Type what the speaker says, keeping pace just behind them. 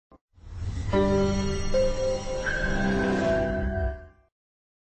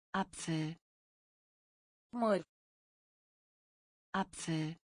Apfel. Mări. Apfel.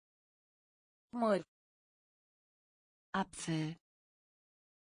 Mări. Apfel.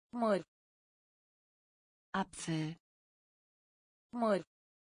 Mări. Apfel. Mări.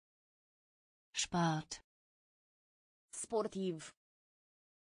 Sport. Sportiv.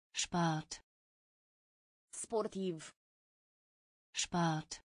 Sport. Sportiv.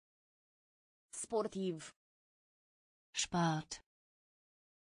 Sport. Sportiv. Sport.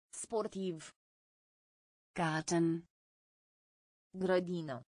 Sportiv. Garten.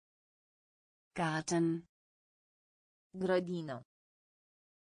 Grădină. Garten. Grădină.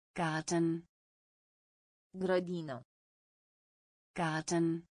 Garten. Grădină. Garten.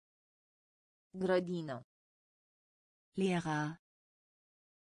 Grădină. Lehrer.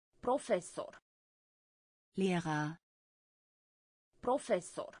 Profesor. Lehrer.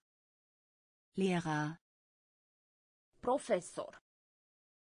 Profesor. Lehrer. Profesor.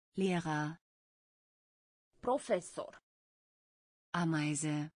 Lehrer. Profesor.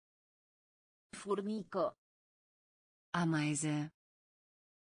 Ameise. Furnică. Ameise.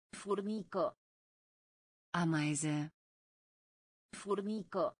 Furnică. Ameise.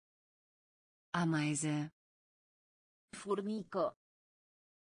 Furnică. Ameise. Furnică.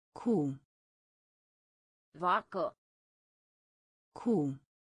 Kuh. Vacă. Kuh.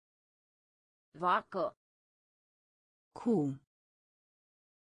 Vacă. Kuh.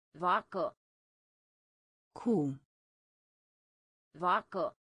 Vacă. Kuh.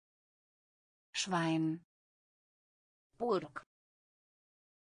 Vacă. Schwein. Porc.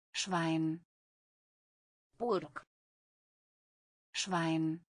 Schwein. Porc.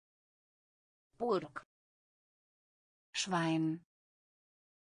 Schwein. Porc. Schwein.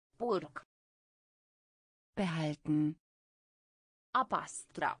 Porc. Behalten. A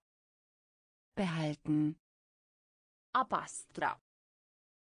pastra. Behalten. A pastra.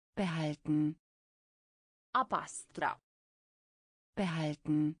 Behalten. A pastra.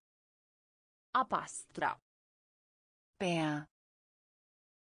 Behalten. A pastra. Bär.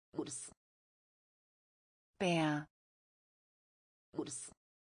 Urs. Bär. Urs.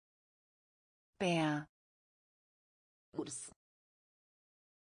 Bär. Urs.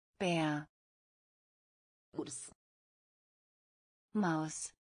 Bär. Urs.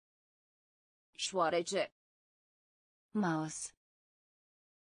 Maus. Șoarece. Maus.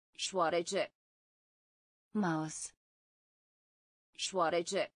 Șoarece. Maus.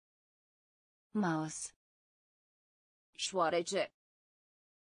 Șoarece. Maus. Șoarece.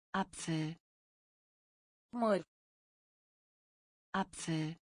 Apfel. Mări. Apfel.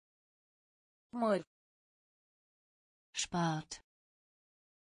 Mări. Sport.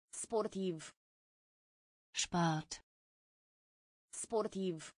 Sportiv. Sport.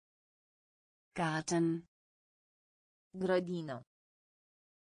 Sportiv. Garten. Grădină.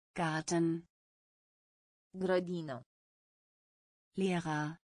 Garten. Grădină. Lehrer.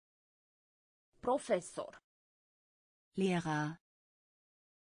 Profesor. Lehrer.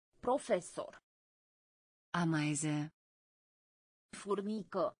 Profesor. Ameise.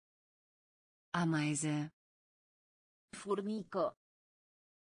 Furnică. Ameise. Furnică.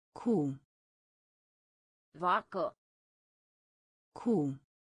 Kuh. Vacă. Kuh.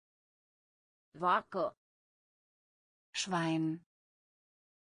 Vacă. Schwein.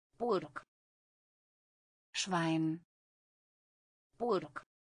 Porc. Schwein. Porc.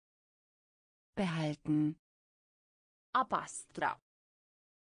 Behalten. A pastra.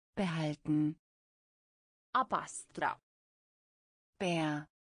 Behalten. A pastra. Bär.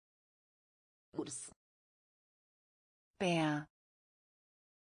 Urs. Bär.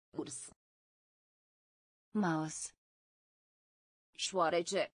 Urs. Maus.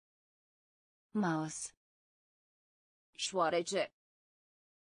 Șoarece. Maus. Șoarece.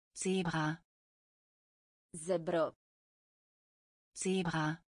 Zebra. Zebră.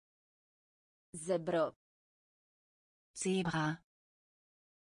 Zebra. Zebră. Zebra.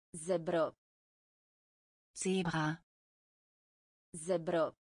 Zebră. Zebra.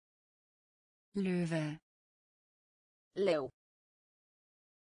 Zebră. Löwe. Leu.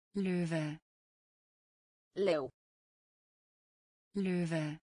 Löwe. Leu.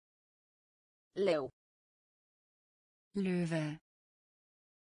 Löwe. Leu. Löwe.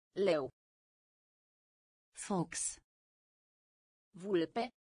 Leu. Fuchs. Vulpe.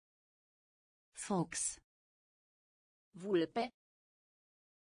 Fuchs. Vulpe.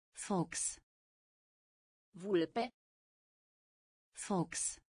 Fuchs. Vulpe.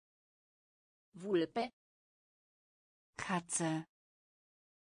 Fuchs. Vulpe. Katze.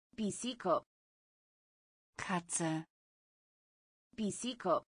 Pisică. Katze.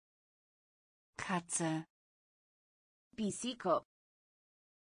 Pisică. Katze. Pisică.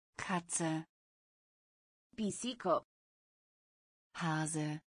 Katze, Pisică. Hase,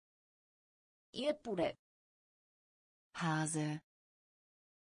 Iepure. Hase,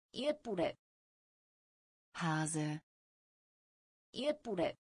 Iepure. Hase, Iepure.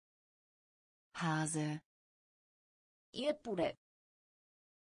 Hase, Iepure.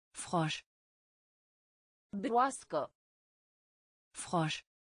 Frosch, Broască. Frosch,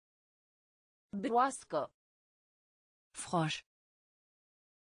 Broască. Frosch,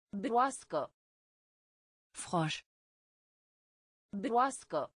 Broască. Frosch,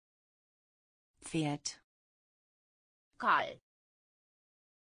 Broască. Pferd, Cal.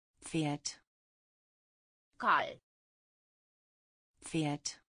 Pferd, Cal. Pferd,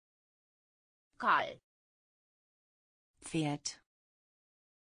 Cal. Pferd,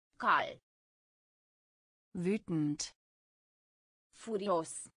 Cal. wütend,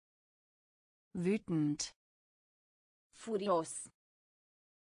 Furios. wütend, Furios.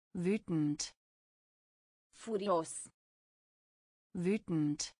 wütend, Furios.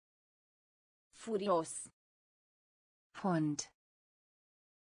 wütend, Furios. Hund,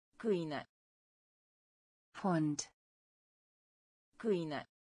 Câine. Hund, Câine.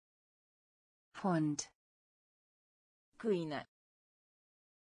 Hund, Câine.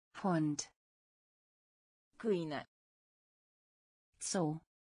 Hund, Câine. Zoo,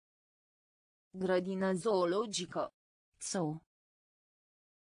 Grădină zoologică. Zoo,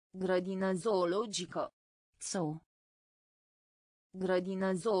 Grădină zoologică. Zoo,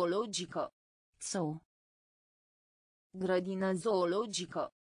 Grădină zoologică. Zoo, Grădină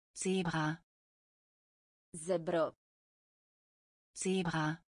zoologică. Zebra, Zebră. Zebra,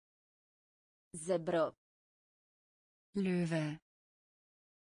 Zebră. Löwe,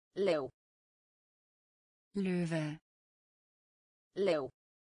 Leu. Löwe, Leu.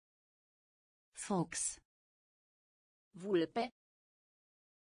 Fuchs, Vulpe.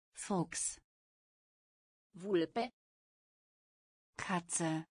 Fuchs, Vulpe.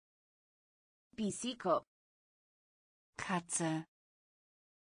 Katze, Pisică. Katze,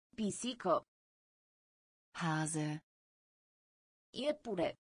 Pisică. Hase, Iepure.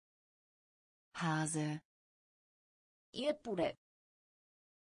 Hase, Iepure.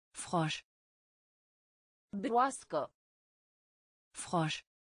 Frosch, Broască. Frosch,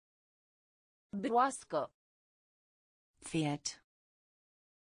 Broască. Pferd,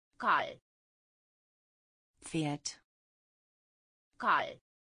 Cal. Pferd, Cal.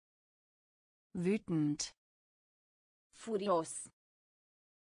 wütend, Furios.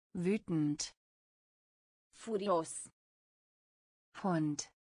 wütend, Furios. Hund,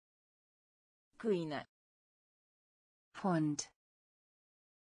 Câine. Hund,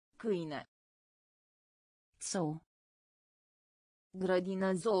 Câine. Zoo,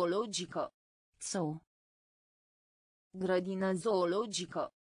 Grădină zoologică. Zoo, Grădină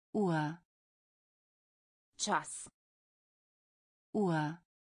zoologică. Uhr, Ceas. Uhr,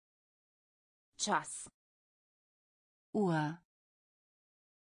 Ceas. Uhr,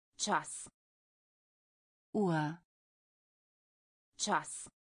 Ceas. Uhr, Ceas.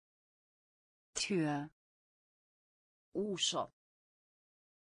 Tür, Ușă.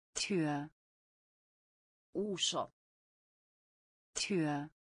 Tür, Ușă. Tür,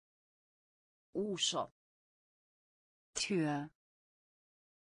 Ușă. Tür,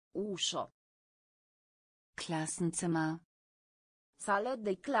 Ușă. Klassenzimmer, Sală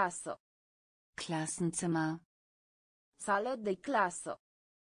de clasă. Klassenzimmer, Sală de clasă.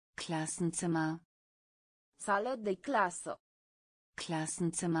 Klassenzimmer, Sală de clasă.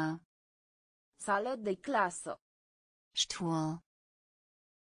 Klassenzimmer, Sală de clasă. Stuhl,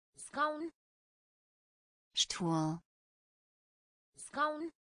 Scaun. Stuhl, Scaun.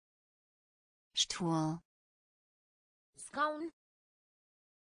 Stuhl, Scaun.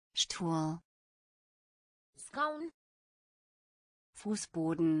 Stuhl, Scaun.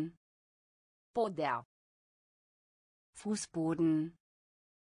 Fußboden, Podea. Fußboden,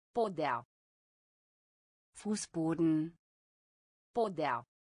 Podea. Fußboden, Podea.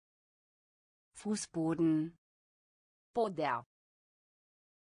 Fußboden, Podea.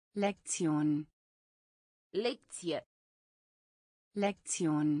 Lektion, Lecție.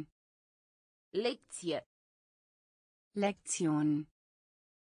 Lektion, Lecție. Lektion,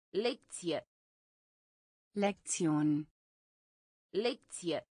 Lecție. Lektion,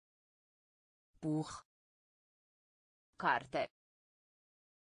 Lecție. Buch, Carte.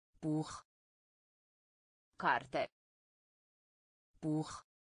 Buch, Carte. Buch,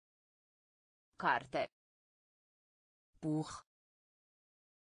 Carte. Buch,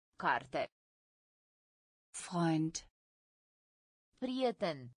 Carte. Freund,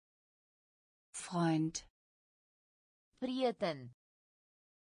 Prieten. Freund, Prieten.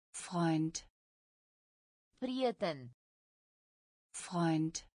 Freund, prieten,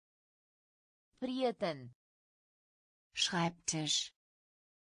 Freund, prieten, Schreibtisch,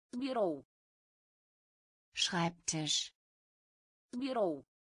 birou, Schreibtisch, birou,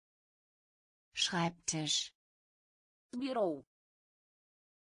 Schreibtisch, birou,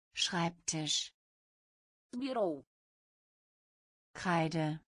 Schreibtisch, birou,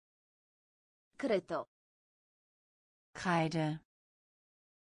 Kreide, cretă, Kreide,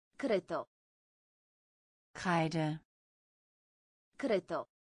 cretă, Kreide, cretă,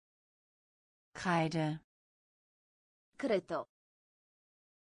 Kreide, cretă,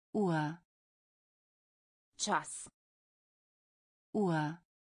 Uhr, ceas, Uhr,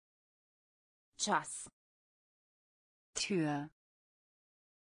 ceas, Tür,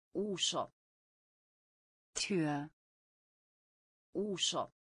 ușă, Tür,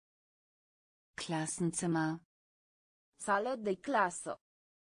 ușă, Klassenzimmer, sală de clasă,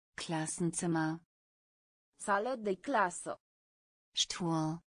 Klassenzimmer, sală de clasă,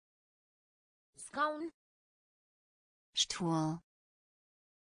 Stuhl, scaun, Stuhl,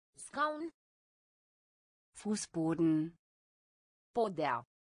 scaun, Fußboden, podea,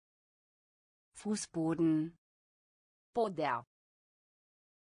 Fußboden, podea,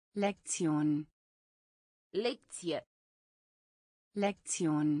 Lektion, lecție,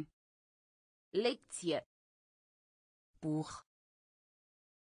 Lektion, lecție, Buch,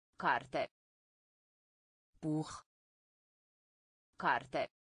 carte, Buch, carte,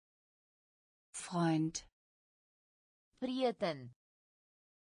 Freund, prieten,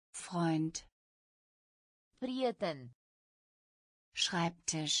 Freund, prieten,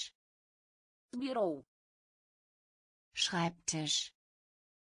 Schreibtisch, birou, Schreibtisch,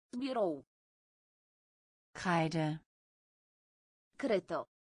 birou, Kreide, cretă,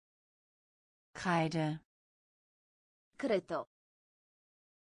 Kreide, cretă,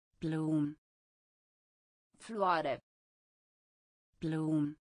 Blum, floare,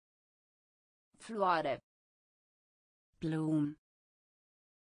 Blum, floare, Blum,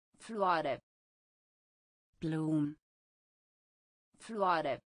 floare, Blum,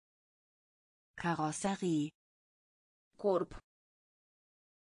 floare, Karosserie, corp,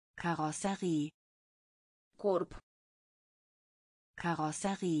 Karosserie, corp,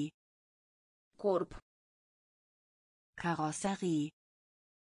 Karosserie, corp, Karosserie,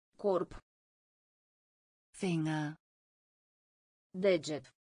 corp, Finger,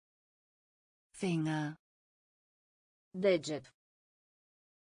 deget, Finger, deget,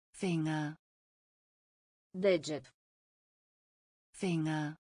 Finger, deget,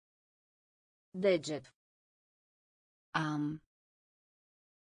 Finger, deget, Arm,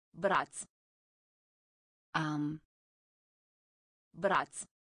 braț, Arm, braț,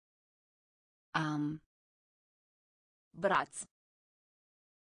 Arm, braț,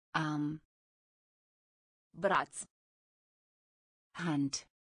 Arm, braț, Hand,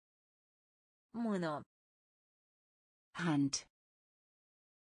 mână, Hand,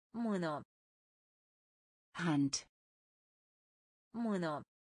 mână, Hand, mână,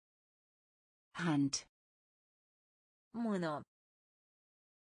 Hand, mână,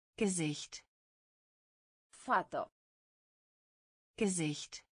 Gesicht, fată,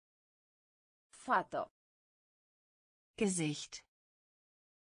 Gesicht, fată, Gesicht,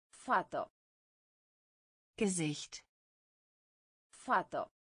 fată, Gesicht,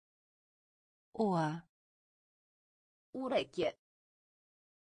 fată, Ohr, ureche,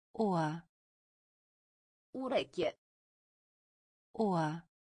 Ohr, ureche, Ohr,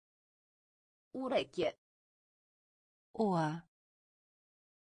 ureche, Ohr,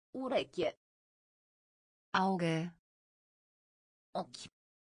 ureche, Auge, ochi,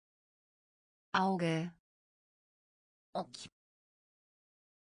 Auge, ochi,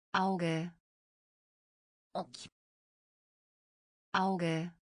 Auge, ochi,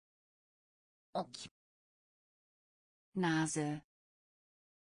 Auge, ochi, Nase,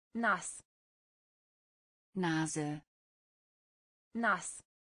 nas, Nase, nas,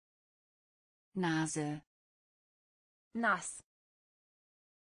 Nase, nas,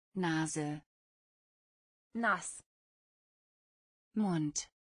 Nase, nas, Mund,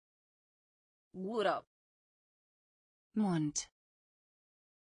 gură, Mund,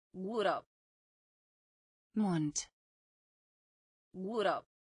 gură, Mund, gură,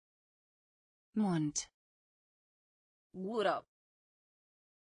 Mund, gură,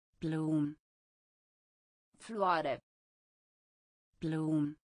 Blum, floare,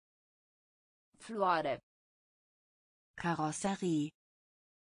 Blum, floare, Karosserie,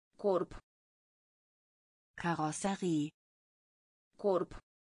 corp, Karosserie, corp,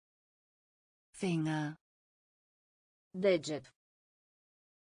 Finger, deget,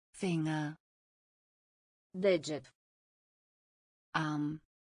 Finger, Deget. Arm,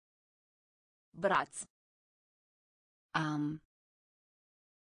 Braț. Arm,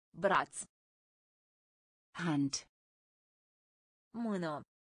 Braț. Hand, Mână.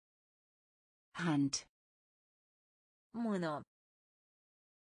 Hand, Mână.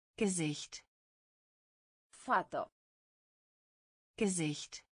 Gesicht, Fată.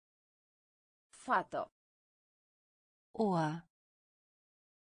 Gesicht, Fată. Ohr,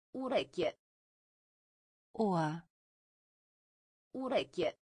 Ureche. Ohr, Ureche.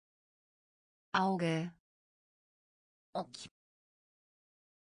 Auge, Ochi.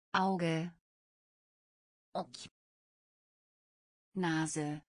 Auge, Ochi.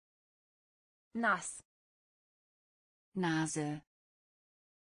 Nase, Nas. Nase,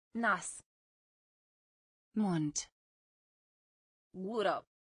 Nas. Mund, Gură.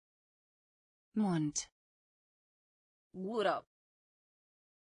 Mund, Gură.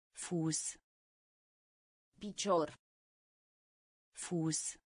 Fuß, Picior.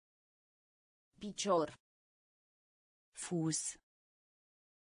 Fuß, Picior. Fuß,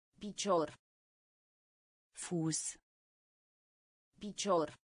 Picior. Fuß, Picior.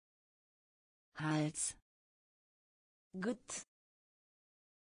 Hals, Gât.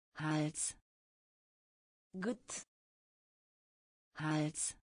 Hals, Gât.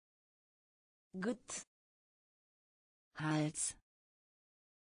 Hals, Gât. Hals,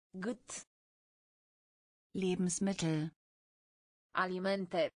 Gât. Lebensmittel,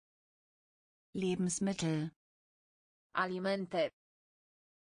 Alimente. Lebensmittel, Alimente.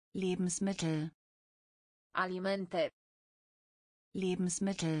 Lebensmittel, Alimente.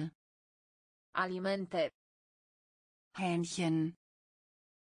 Lebensmittel, Alimente. Hähnchen,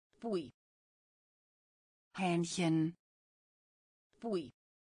 Pui. Hähnchen, Pui.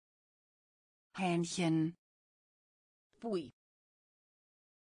 Hähnchen, Pui.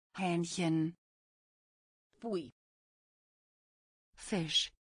 Hähnchen, Pui.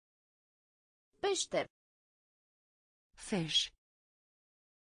 Fisch, Pește. Fisch,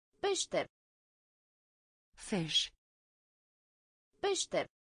 Pește. Fisch, Pește.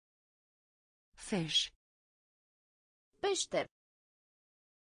 Fisch, Pește.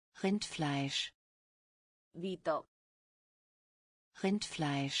 Rindfleisch, Vită.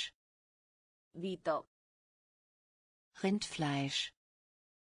 Rindfleisch, Vită. Rindfleisch,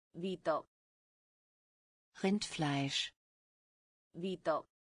 Vită. Rindfleisch, Vită.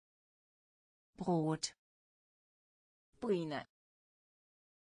 Brot, Pâine.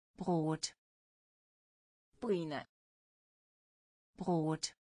 Brot, Pâine.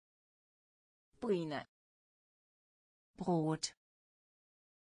 Brot, Pâine. Brot,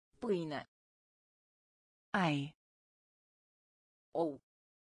 Pâine. Ei, Ou.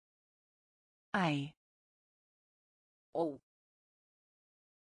 Ei, Ou.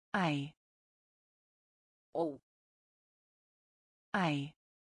 Ei, Ou. Ei,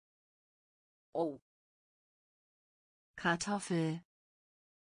 Ou. Kartoffel,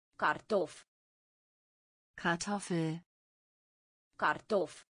 Cartof. Kartoffel,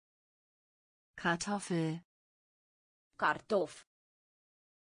 Cartof. Kartoffel, Cartof.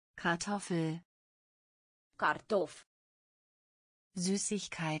 Kartoffel, Cartof.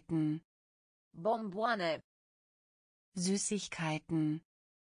 Süßigkeiten, Bomboane. Süßigkeiten,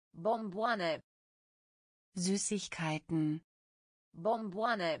 Bomboane. Süßigkeiten,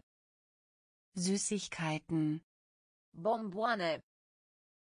 Bomboane. Süßigkeiten, Bomboane.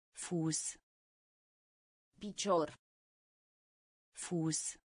 Fuß, Picior.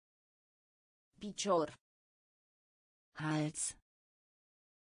 Fuß, Picior. Hals,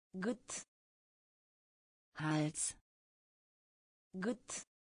 Gât. Hals, Gât.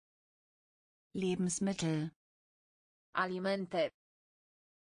 Lebensmittel, Alimente.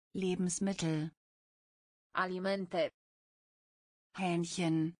 Lebensmittel, Alimente.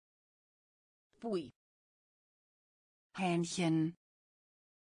 Hähnchen, Pui. Hähnchen,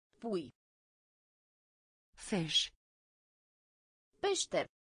 Pui. Fisch, Pește.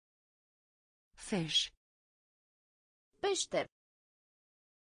 Fisch, Pește.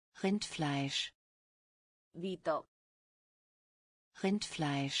 Rindfleisch, Vită.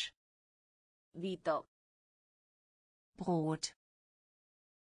 Rindfleisch, Vită. Brot,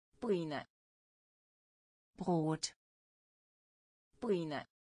 Pâine. Brot, Pâine.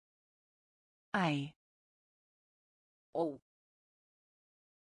 Ei, Ou.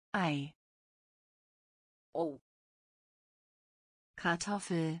 Ei, Ou.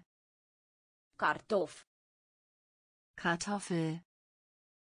 Kartoffel, Cartof. Kartoffel,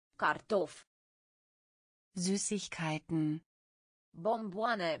 Cartof. Süßigkeiten,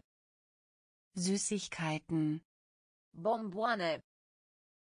 Bomboane. Süßigkeiten, Bomboane.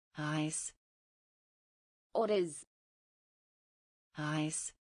 heiß, orez,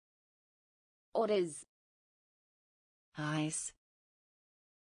 heiß, orez, heiß,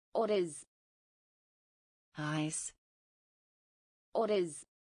 orez, heiß, orez,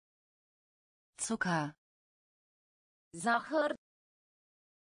 Zucker, zahăr,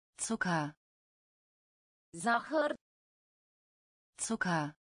 Zucker, zahăr,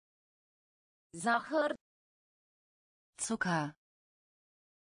 Zucker, zahăr, Zucker,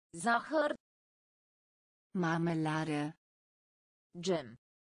 zahăr, Marmelade, gem,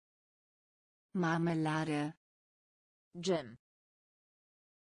 Marmelade, gem,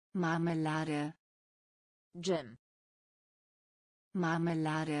 Marmelade, gem,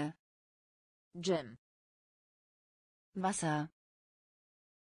 Marmelade, gem, Wasser,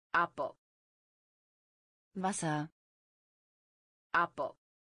 apă, Wasser, apă,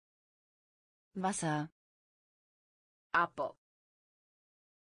 Wasser, apă,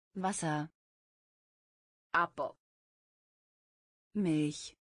 Wasser, apă,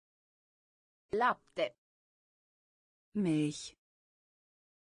 Milch, lapte, Milch,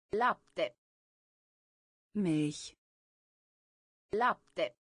 lapte, Milch,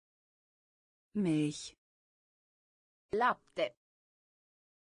 lapte, Milch. lapte,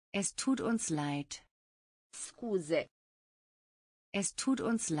 Es tut uns leid. scuze, Es tut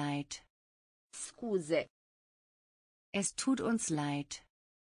uns leid. scuze, Es tut uns leid.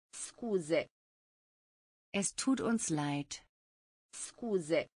 scuze, Es tut uns leid.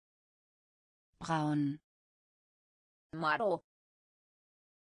 scuze, Braun, maro,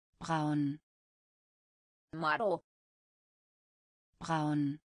 braun, maro,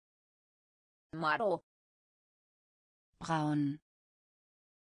 braun, maro, braun,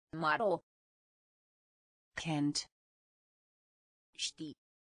 maro, kennt, știi,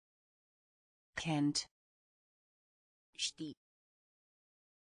 kennt, știi,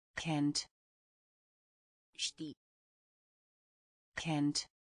 kennt, știi, kennt,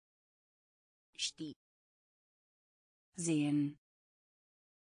 știi, sehen,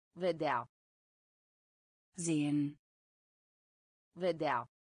 vedea, sehen, vedea,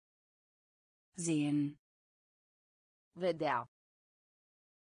 sehen, vedea,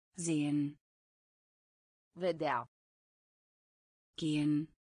 sehen, vedea, gehen,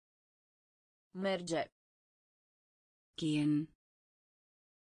 merge, gehen,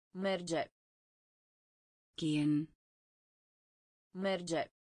 merge, gehen, merge,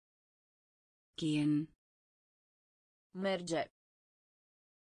 gehen, merge,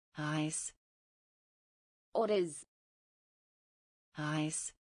 heiß, orez,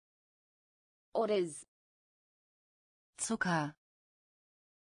 heiß, orez, Zucker,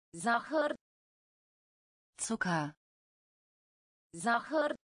 zahăr, Zucker,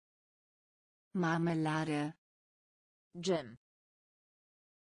 zahăr, Marmelade, gem,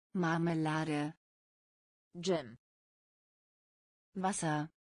 Marmelade, gem, Wasser,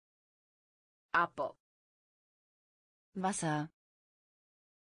 apă, Wasser,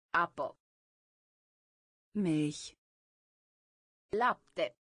 apă, Milch,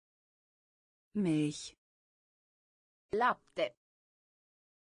 lapte, Milch. lapte,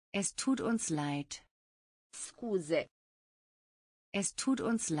 Es tut uns leid. scuze, Es tut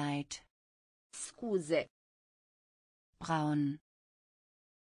uns leid. scuze, Braun,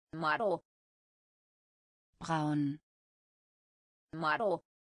 maro, braun, maro,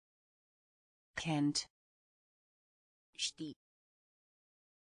 kennt, știi,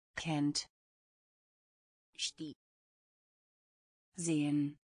 kennt, știi,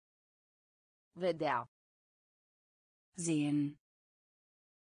 sehen, vedea, sehen,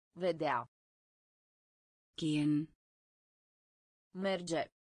 vedea, gehen, merge,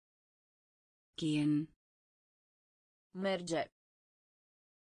 gehen, merge,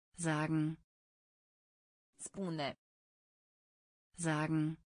 sagen, spune,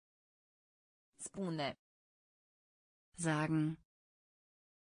 sagen, spune, sagen,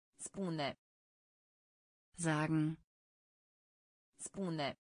 spune, sagen,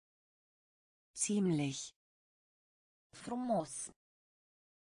 spune, ziemlich, frumos,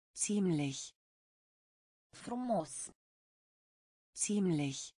 ziemlich, frumos,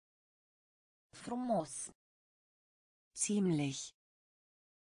 ziemlich, frumos, ziemlich.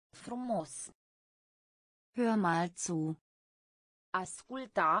 frumos, Hör mal zu,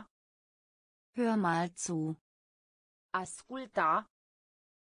 asculta, hör mal zu, asculta,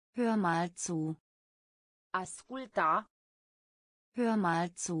 hör mal zu, asculta, hör mal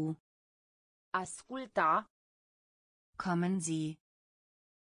zu. asculta, Kommen Sie,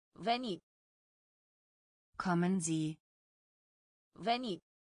 veni, kommen Sie, veni,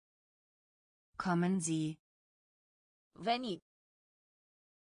 kommen Sie, veni,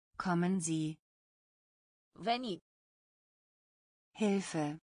 Kommen Sie. Veni.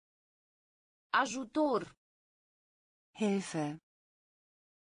 Hilfe. Ajutor. Hilfe.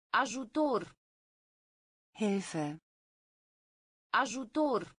 Ajutor. Hilfe.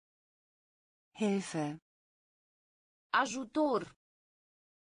 Ajutor. Hilfe. Ajutor.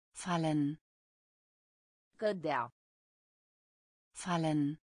 Fallen. Cădea.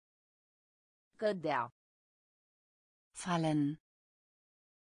 Fallen. Cădea. Fallen.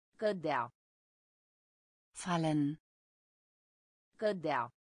 Cădea. Fallen. Cădea.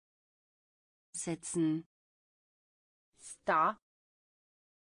 Sitzen. Sta.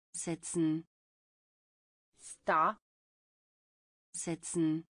 Sitzen. Sta.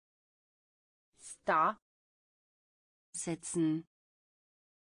 Sitzen. Sta. Sitzen.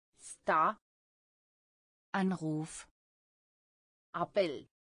 Sta. Anruf. Apel.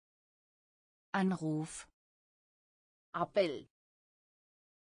 Anruf. Apel.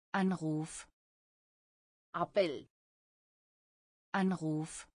 Anruf. Apel.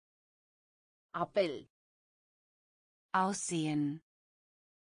 Anruf. Apel. Aussehen.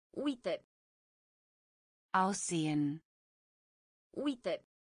 Uite. Aussehen. Uite.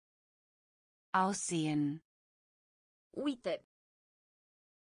 Aussehen. Uite.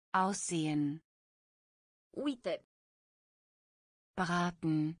 Aussehen. Uite.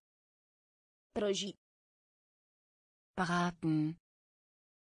 Braten. Prăji. Braten.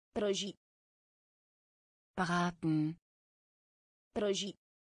 Prăji. Braten. Prăji.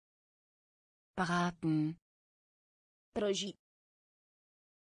 Braten. Prăji.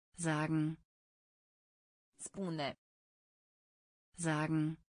 Sagen. Spune.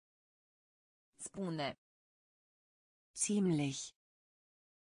 Sagen. Spune. Ziemlich.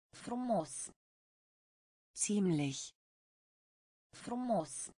 Frumos. Ziemlich.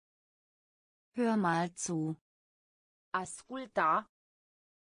 Frumos. Hör mal zu. Asculta.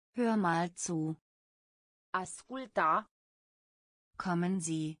 Hör mal zu. Asculta. Kommen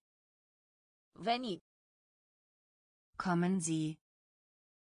Sie. Veni. Kommen Sie.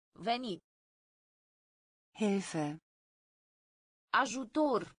 Veni. Hilfe.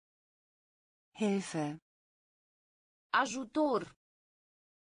 Ajutor. Hilfe. Ajutor.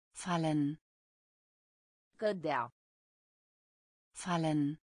 Fallen. Cădea.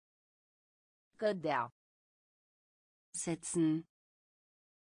 Fallen. Cădea. Sitzen.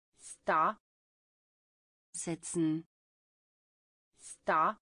 Sta. Sitzen.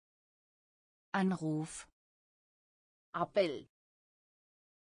 Sta. Anruf. Apel.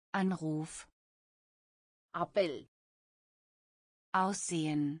 Anruf. Apel.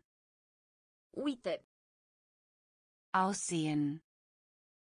 Aussehen. Uite. Aussehen.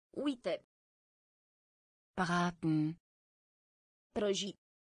 Uite. Braten. Prăji.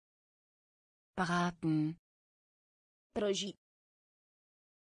 Braten. Prăji.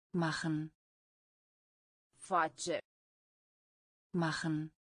 Machen. Face.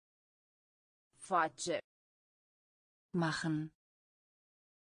 Machen. Face. Machen.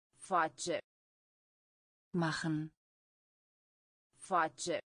 Face. Machen.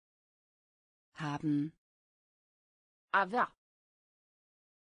 Face. Haben. Avea.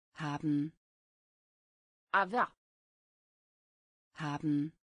 Haben. Avea.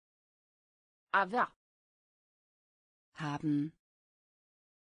 Haben. Avea. Haben.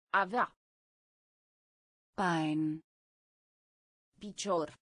 Avea. Bein. Picior.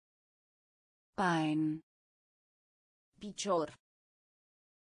 Bein. Picior.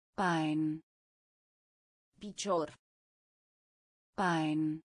 Bein. Picior.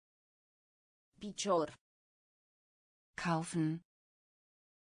 Bein. Picior. Kaufen.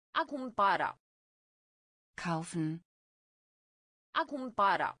 A cumpăra. Kaufen. A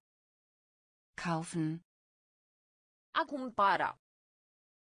cumpăra. Kaufen. A cumpăra.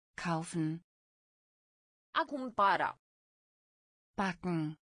 Kaufen. A cumpăra.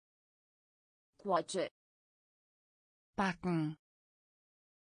 Backen. Coace. Backen.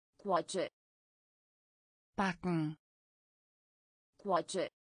 Coace. Backen. Coace.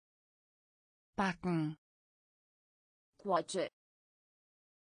 Backen. Coace.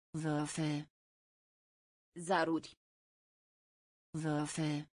 Würfel. Zaruri.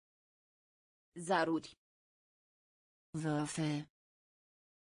 Würfel. Zaruri. Würfel.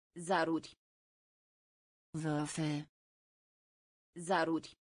 Zaruri. Würfel.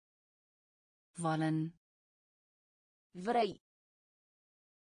 Zaruri. Wollen. Vrei.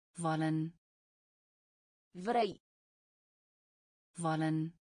 Wollen. Vrei.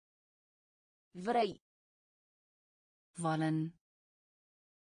 Wollen. Vrei. Wollen.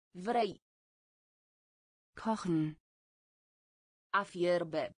 Vrei. Kochen. A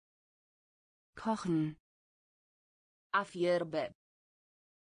fierbe. Kochen. A fierbe.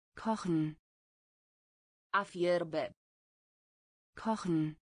 kochen, A fierbe. kochen,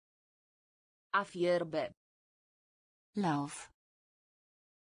 A fierbe. Lauf,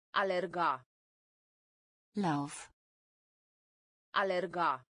 Alerga. Lauf, Alerga.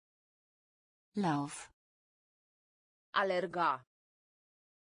 Lauf, Alerga.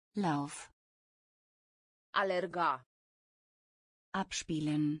 Lauf, Alerga.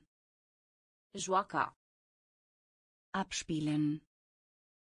 abspielen, Joaca. abspielen,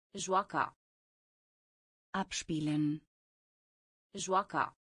 Joaca. abspielen,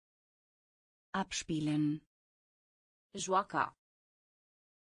 Joaca. abspielen, Joaca.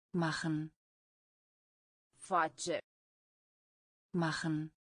 machen, Face. machen,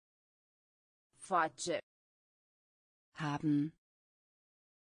 Face. haben,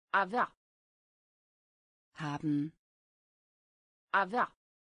 Avea. haben, Avea.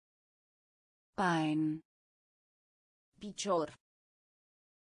 Bein, Picior.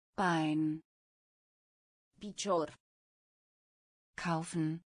 Bein, Picior.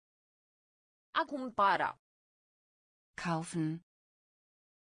 kaufen, A cumpara. kaufen,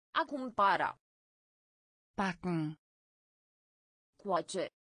 A cumpara. backen, Coace.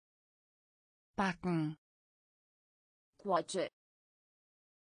 backen, Coace.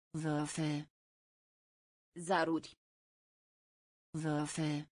 Würfel, Zaruri.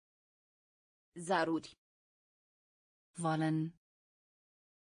 Würfel, Zaruri. wollen,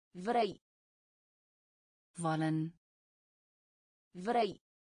 Vrei. wollen, Vrei.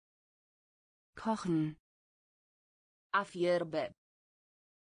 kochen, A fierbe.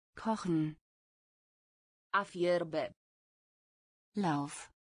 kochen, A fierbe. Lauf,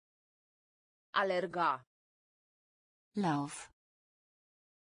 Alerga. Lauf,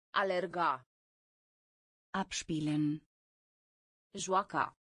 Alerga. abspielen,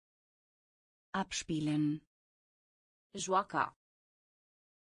 Joaca. abspielen, Joaca.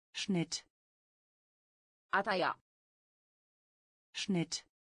 Schnitt, A taia. Schnitt,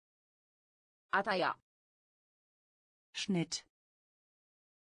 A taia. Schnitt,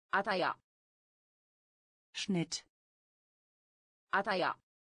 A taia. Schnitt, A taia.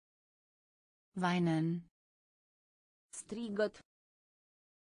 weinen, Strigăt.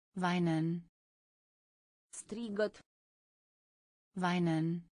 weinen, Strigăt. weinen,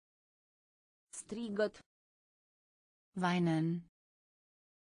 Strigăt. weinen,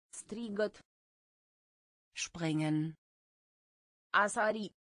 Strigăt. springen, A sari.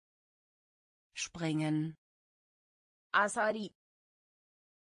 springen, A sari.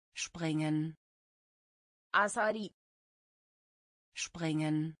 springen, A sari.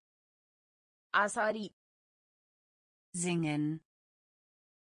 springen, A sari. singen,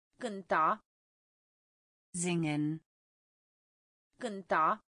 Cânta. singen,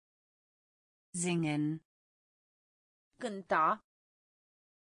 Cânta. singen, Cânta.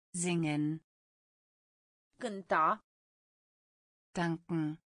 singen, Cânta.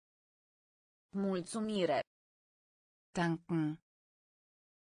 danken, Mulțumire. danken,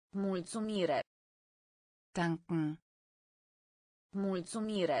 Mulțumire. danken,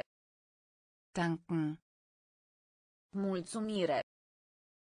 Mulțumire. danken, Mulțumire.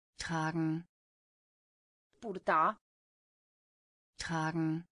 tragen, Purta. tragen,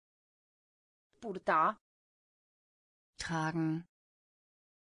 Purta. tragen,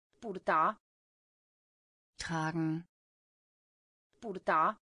 Purta. tragen, Purta.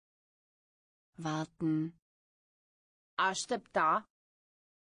 warten, Aștepta.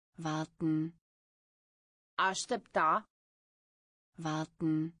 warten, Aștepta.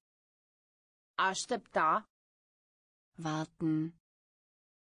 warten, Aștepta. warten,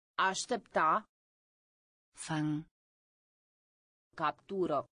 Aștepta. fang,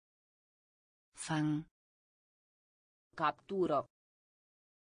 Captură. fang, Captură.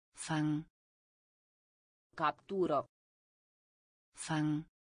 fang, Captură. fang,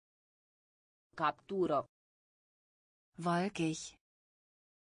 Captură. wolkig,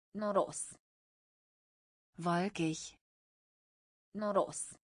 Noros. wolkig, Noros.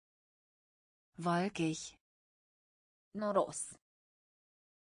 wolkig, Noros.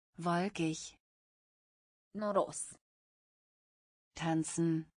 wolkig, Noros.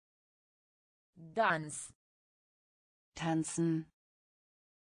 tanzen, Dans. tanzen,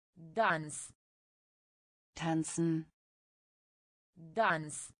 Dans. tanzen,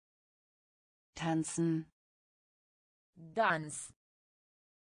 Dans. tanzen, Dans.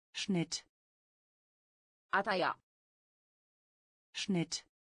 Schnitt, A taia. Schnitt,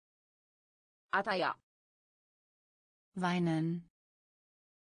 A taia. weinen,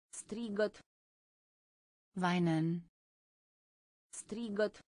 Strigăt. weinen,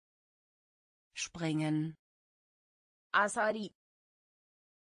 Strigăt. springen, A sari.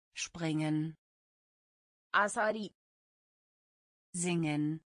 springen, A sări. singen,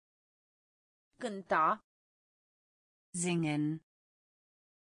 Cânta. singen,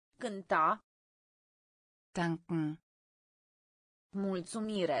 Cânta. danken,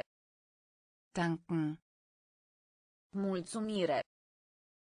 Mulțumire. danken, Mulțumire.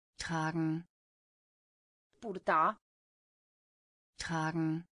 tragen, Purta. tragen,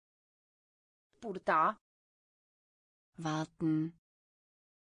 Purta. warten,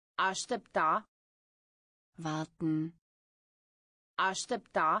 Aștepta. warten,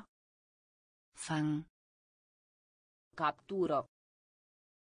 Aștepta. fang, Captură.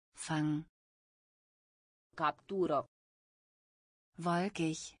 fang, Captură.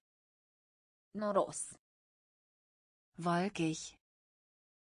 wolkig, Noros. wolkig,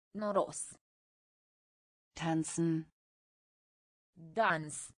 Noros. tanzen,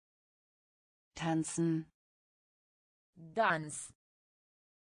 Dans. tanzen, Dans.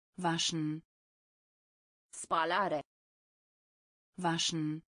 waschen, Spalare.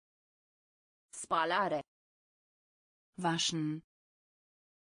 waschen, Spalare. waschen,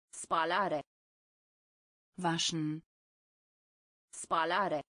 Spalare. waschen,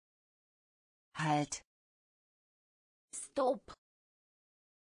 Spalare. halt, Stop.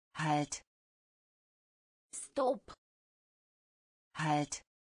 halt, Stop. halt,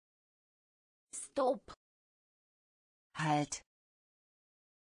 Stop. halt,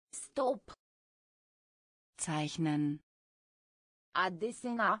 Stop. zeichnen, A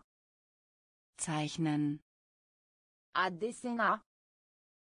desena. zeichnen, A desena.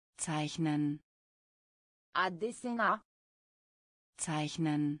 zeichnen, A desena.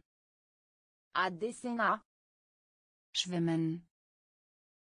 zeichnen, A desena. schwimmen,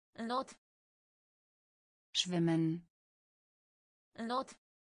 Not. schwimmen, Not.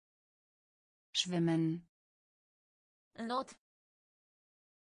 schwimmen, Not.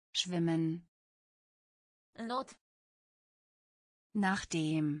 schwimmen, Not.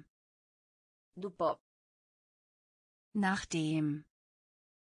 nachdem, După. nachdem,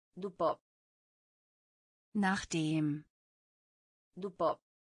 După. nachdem, După.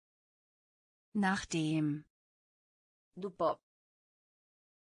 nachdem, După.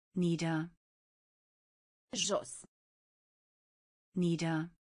 nieder, Jos. nieder,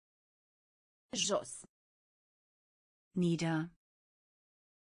 Jos. nieder,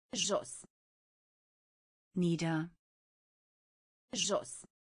 Jos. nieder, Jos.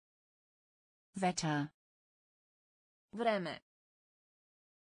 Wetter, Vreme.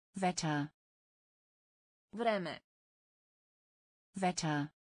 Wetter, Vreme. Wetter,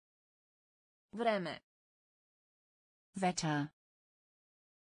 Vreme. Wetter,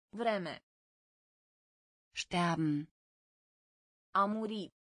 Vreme. sterben, A muri.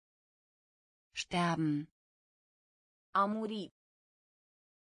 sterben, A muri.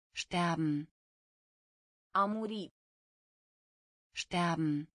 sterben, A muri.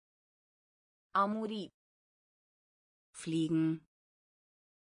 sterben, A muri. fliegen,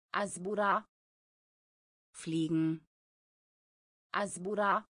 A zbura. fliegen, A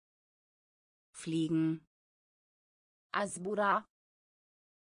zbura. fliegen, A zbura.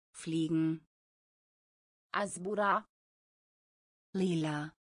 fliegen, A zbura.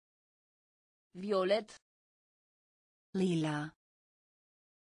 lila, Violet. lila,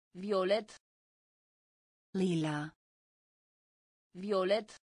 Violet. lila, Violet.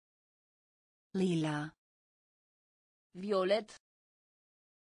 lila, Violet.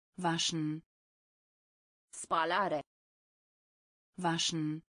 waschen, Spalare.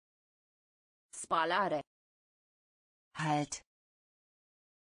 waschen, Spalare. halt,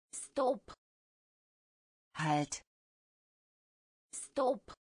 Stop. halt, Stop.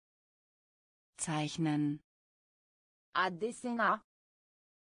 zeichnen, A desena.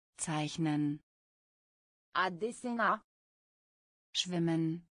 zeichnen, A desena.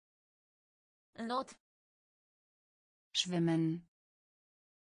 schwimmen, Not. schwimmen,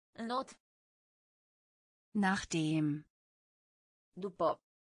 Not. nachdem, După.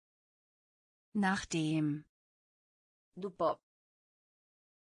 nachdem, După.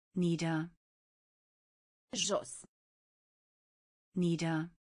 nieder, Jos. nieder,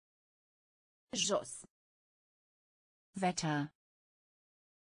 Jos. Wetter,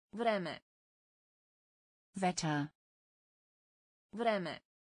 Vreme. Wetter, Vreme.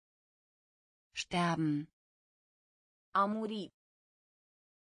 sterben, A muri.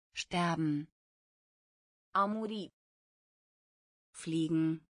 sterben, A muri.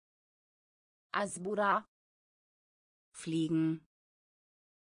 fliegen, A zbura. fliegen,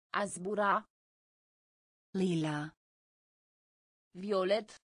 A zbura. lila, Violet.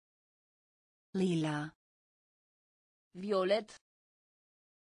 lila, Violet.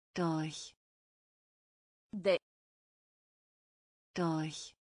 durch, de,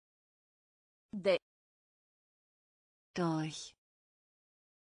 durch, de, durch,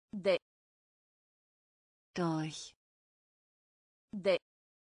 de, durch, de,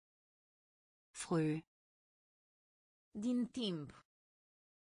 früh, din timp,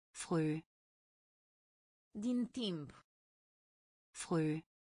 früh, din timp, früh,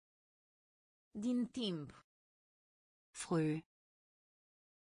 din timp, früh,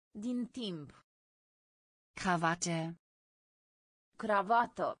 din timp, Krawatte,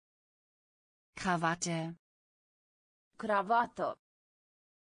 cravată, Krawatte, cravată,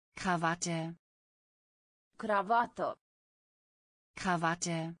 Krawatte, cravată,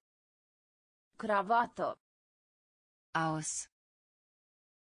 Krawatte, cravată, aus,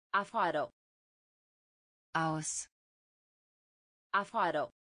 afară, aus, afară,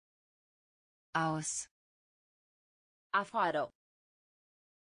 aus, afară,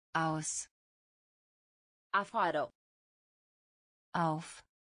 aus, afară, auf,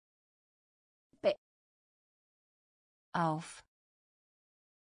 pe, auf,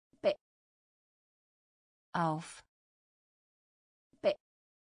 pe, auf, pe,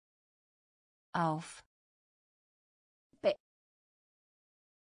 auf, pe,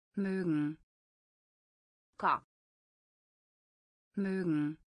 mögen, ca,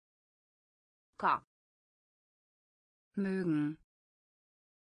 mögen, ca, mögen,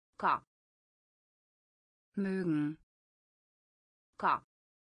 ca, mögen, ca,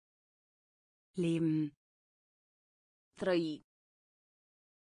 leben, trăi,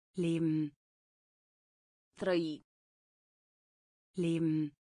 leben, trăi,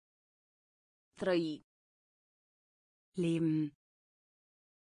 leben, trăi, leben,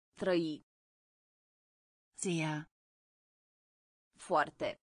 trăi, sehr,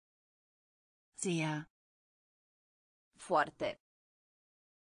 foarte, sehr, foarte,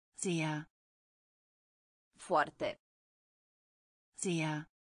 sehr, foarte, sehr,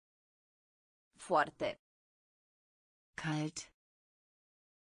 foarte, kalt,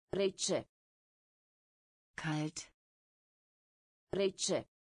 rece, kalt, rece,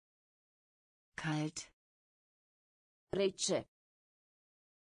 kalt, rece,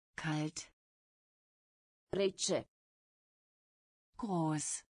 kalt, rece,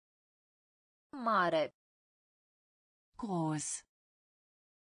 groß, mare, groß,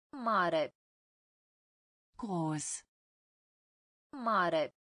 mare, groß,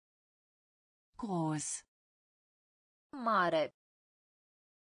 mare, groß, mare,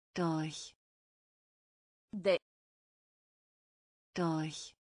 durch, de,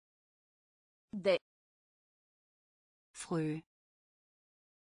 durch, de, früh,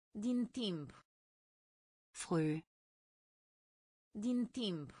 din timp, früh, din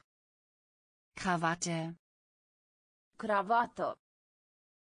timp, Krawatte, cravată,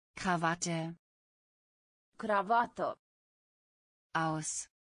 Krawatte, cravată, aus,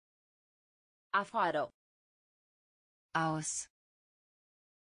 afară, aus,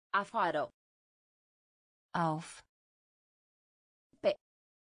 afară, auf, pe,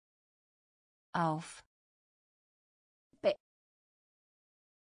 auf, pe,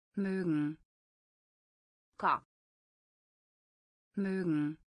 mögen, ca,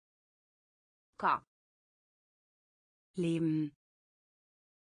 mögen, ca, leben,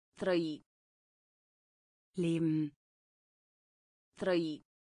 trăi, leben, trăi,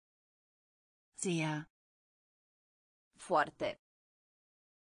 sehr, foarte,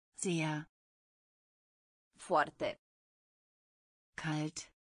 sehr, foarte, kalt,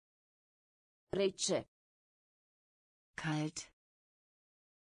 rece, kalt,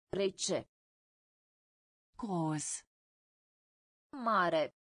 rece, groß, mare,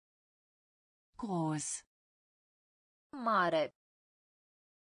 groß, mare,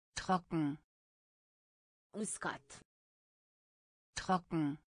 trocken, uscat,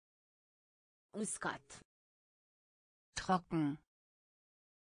 trocken, uscat, trocken,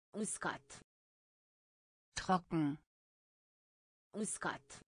 uscat, trocken,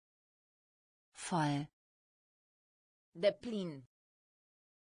 uscat, voll, de plin,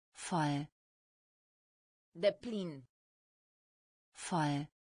 voll, de plin, voll,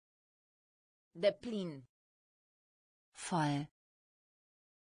 de plin, voll,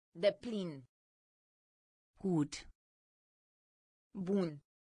 de plin, gut, bun,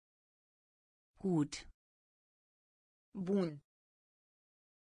 gut, bun,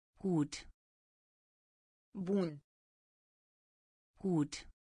 gut, bun, gut,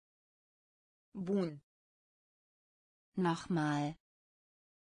 bun, nochmal,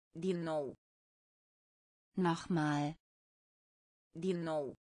 din nou, nochmal, din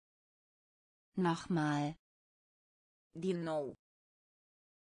nou, nochmal, din nou,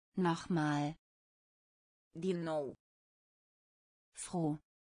 Nochmal. Din nou. Froh.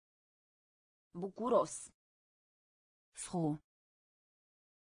 Bucuros. Froh.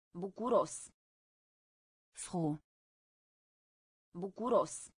 Bucuros. Froh.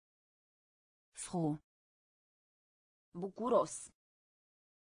 Bucuros. Froh. Bucuros.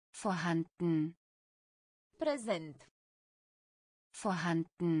 Vorhanden. Prezent.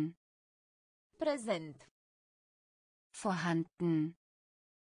 Vorhanden. Prezent. Vorhanden.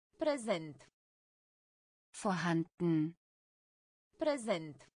 Prezent. Vorhanden.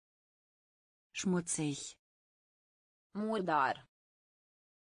 Prezent. Schmutzig. Murdar.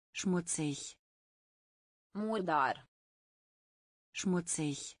 Schmutzig. Murdar.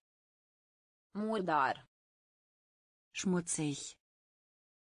 Schmutzig. Murdar. Schmutzig.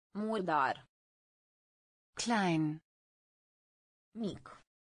 Murdar. Klein. Mic.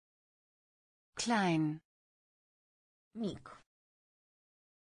 Klein. Mic.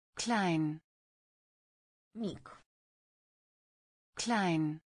 Klein. Mic.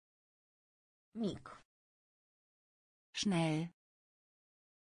 Klein. Mic. Schnell.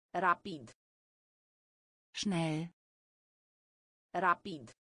 Rapid. Schnell.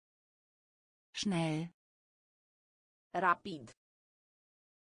 Rapid. Schnell. Rapid.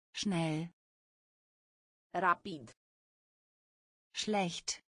 Schnell. Rapid.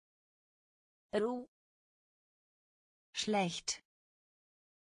 Schlecht. Ru. Schlecht.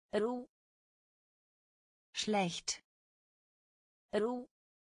 Ru. Schlecht. Ru.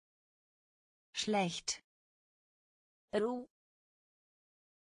 Schlecht. Ru.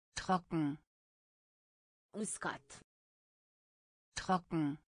 Trocken. Uscat.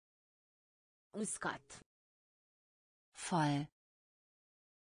 Trocken. Uscat. Voll.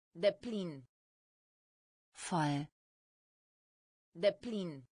 Deplin. Voll.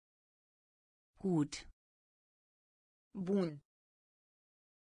 Deplin. Gut. Bun.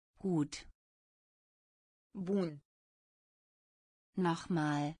 Gut. Bun.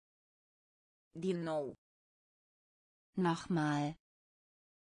 Nochmal. Din nou. Nochmal.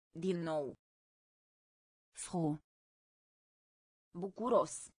 Din nou. Froh.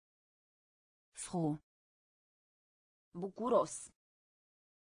 Bucuros. Froh. Bucuros.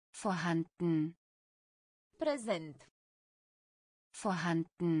 Vorhanden. Prezent.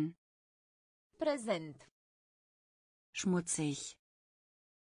 Vorhanden. Prezent. Schmutzig.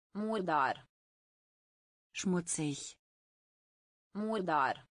 Murdar. Schmutzig.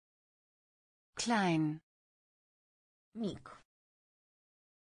 Murdar. Klein. Mic.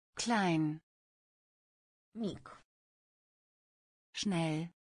 Klein. Mic. Schnell.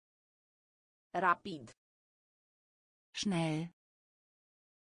 Rapid. Schnell.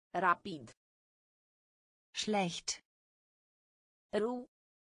 Rapid. Schlecht. Ru.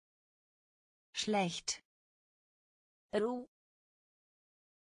 Schlecht. Ru.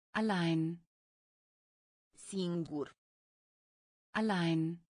 Allein. Singur.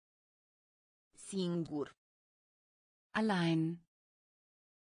 Allein. Singur. Allein.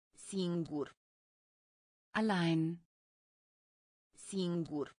 Singur. Allein.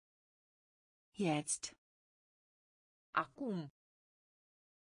 Singur. Jetzt. Acum.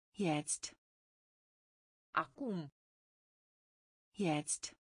 Jetzt. Acum.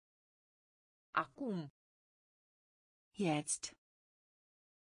 Jetzt. Acum. Jetzt.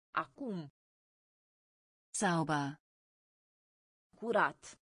 Acum. Sauber.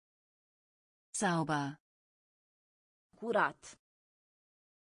 Curat. Sauber. Curat.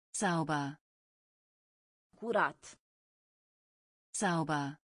 Sauber. Curat.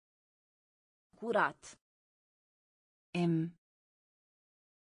 Sauber. Curat. Im.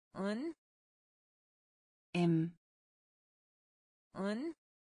 În. Im. În.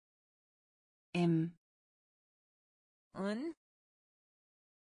 Im. În.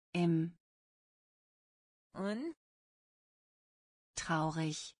 Im. În.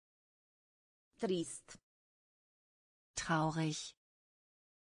 Traurig. Trist. Traurig.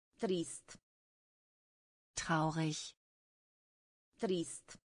 Trist. Traurig.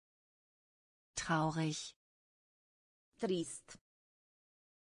 Trist. Traurig. Trist.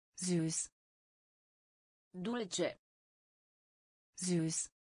 Süß. Dulce. Süß.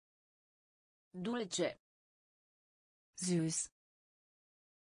 Dulce. Süß.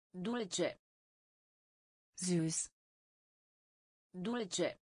 Dulce. Süß.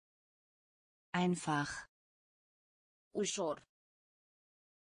 Dulce. Einfach. Ușor.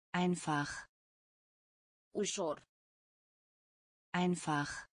 Einfach. Ușor.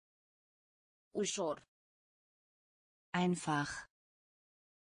 Einfach. Ușor. Einfach.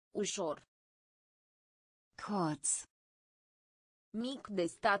 Ușor. Kurz. Mic de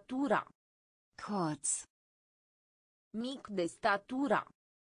statura. Kurz. Mic de statura.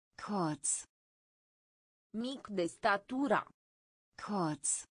 Kurz. Mic de statura.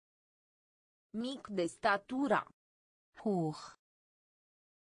 Kurz. Mic de statura. Hoch.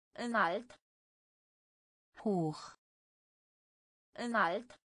 Înalt. Hoch.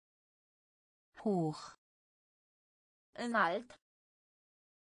 Înalt. Hoch. Înalt.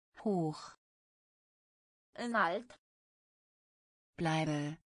 Hoch. Înalt.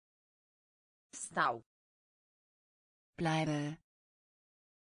 Bleibe. Stau. Bleibe.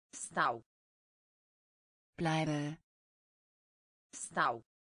 Stau. Bleibe. Stau.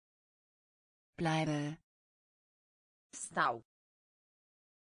 Bleibe. Stau.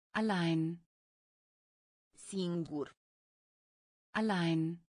 Allein. Singur.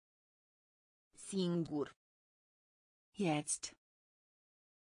 Allein. Singur. Jetzt.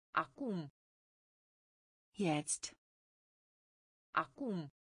 Acum. Jetzt. Acum.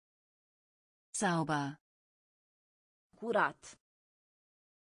 Sauber. Curat.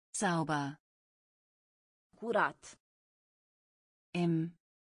 Sauber. Curat. Im.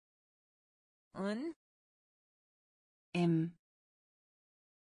 În. Im.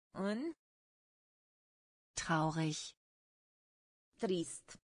 În. Traurig.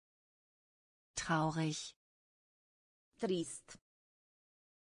 Trist. Traurig. Trist.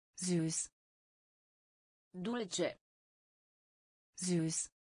 Süß. Dulce. Süß.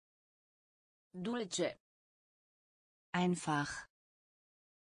 Dulce. Einfach.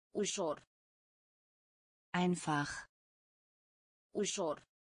 Ușor. Einfach. Ușor.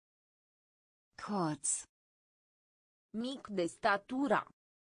 Kurz. Mic de statura.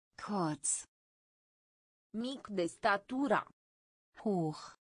 Kurz. Mic de statura.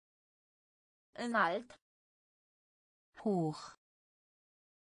 Hoch. Înalt. Hoch.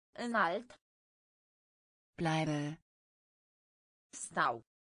 Înalt. Bleibe. Stau.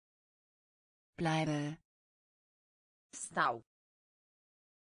 Bleibe. Stau.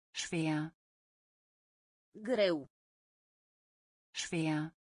 Schwer. Greu.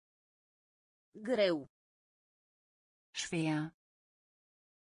 Schwer. Greu. Schwer.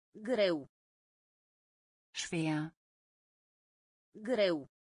 Greu. Schwer. Greu.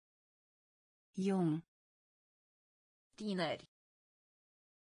 Jung. Tineri.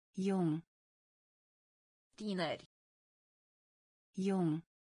 Jung. Tineri. Jung.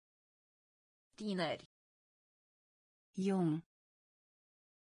 Tineri. Jung.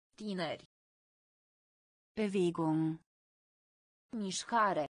 Tineri. Bewegung.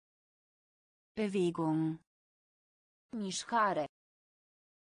 Mișcare. Bewegung. Mișcare.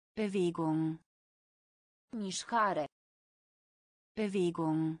 Bewegung. Mișcare.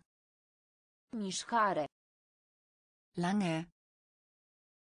 Bewegung. Mișcare. Lange.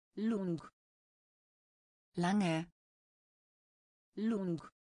 Lung. Lange. Lung.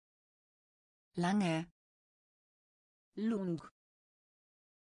 Lange. Lung.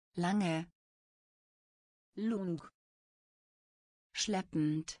 Lange. Lung.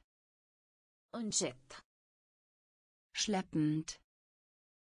 Schleppend. Încet. Schleppend.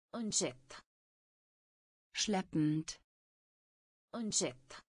 Încet. Schleppend.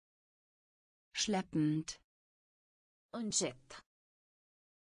 Încet. Schleppend. Încet.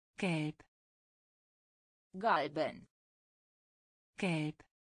 Gelb. Galben. Gelb.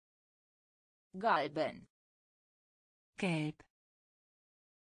 Galben. Gelb.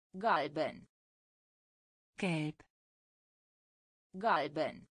 Galben. Gelb.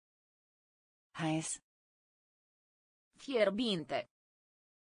 Galben. Heiß. Fierbinte.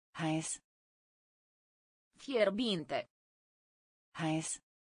 Heiß. Fierbinte. Heiß.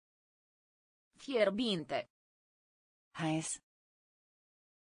 Fierbinte. Heiß.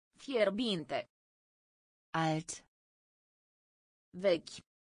 Fierbinte. Alt. Vechi.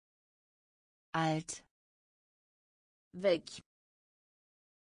 Alt. Vechi.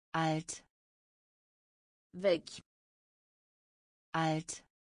 Alt. Vechi. Alt.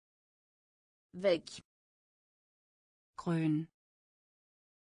 Vechi. Grün.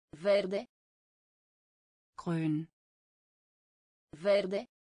 Verde. Grün. Verde.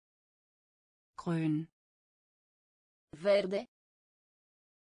 Grün. Verde.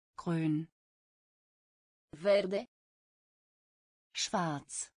 Grün. Verde.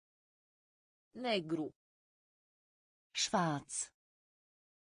 Schwarz. Negru. Schwarz.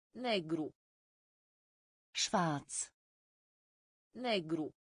 Negru. Schwarz.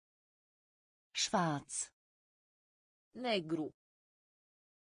 Negru. Schwarz. Negru.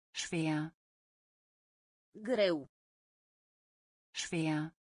 Schwer. Greu.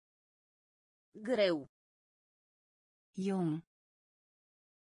 Schwer. Greu. Jung.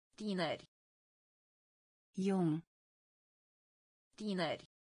 Tineri. Jung. Tineri.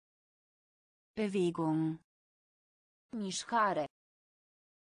 Bewegung. Mișcare.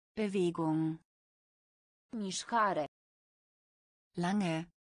 Bewegung. Mișcare. Lange.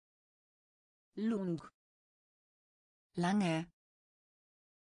 Lung. Lange.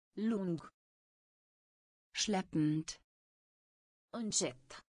 Lung. Schleppend.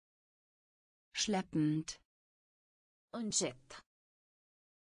 Încet. Schleppend. Încet.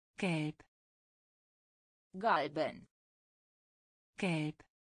 Gelb. Galben. Gelb.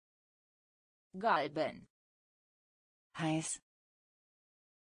 Galben. Heiß.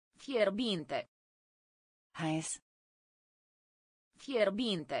 Fierbinte. Heiß.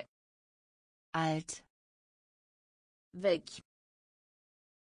 Fierbinte. Alt. Vechi.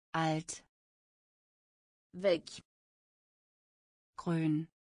 Alt. Vechi. Grün.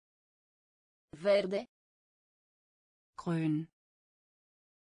 Verde. Grün.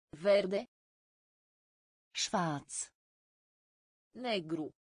 Verde. Schwarz.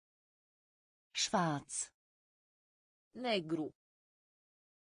 Negru. Schwarz. Negru.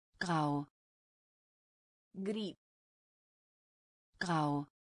 Grau. Gri. Grau.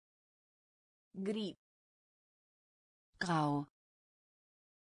 Gri. Grau.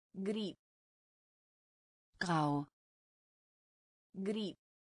 Gri. Grau. Gri.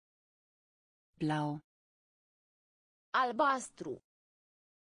 Blau. Albastru.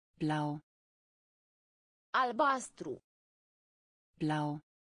 Blau. Albastru. Blau.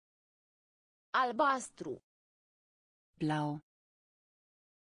 Albastru. Blau.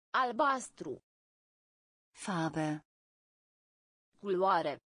 Albastru. Farbe.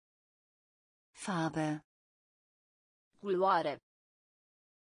 Culoare. Farbe. Culoare.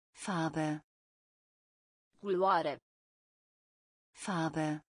 Farbe. Culoare.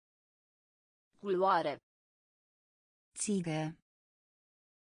 Farbe. Culoare. Ziege.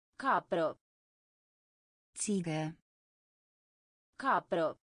 Capră. Ziege.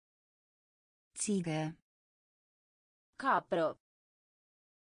 Capră. Ziege. Capră.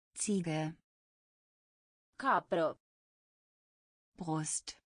 Ziege. Capră. Brust.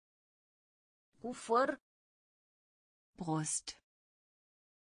 Cu făr. Brust.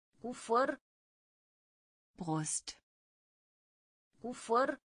 Cu făr. Brust. Cu făr.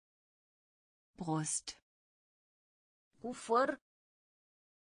 Brust. Cu făr.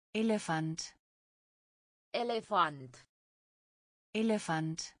 Elefant. Elefant.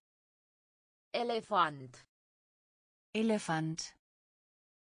 Elefant. Elefant. Elefant.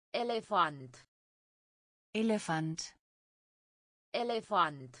 Elefant. Elefant.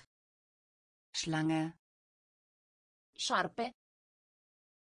 Elefant. Schlange. Șarpe.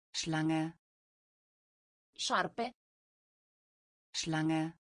 Schlange. Șarpe. Schlange.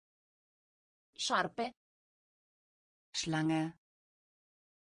 Șarpe. Schlange.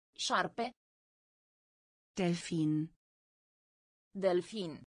 Șarpe. Delfin.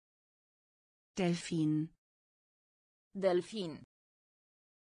 Delfin. Delfin. Delfin.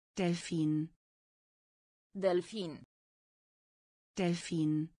 Delfin. Delfin.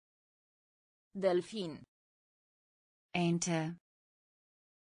 Delfin. Delfin. Ente.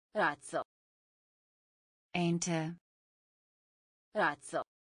 Rață. Ente. Rață.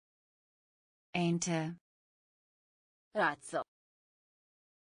 Ente. Rață.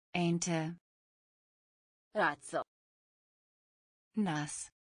 Ente. Rață. Nass.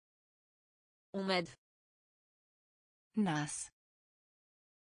 Umed. Nass.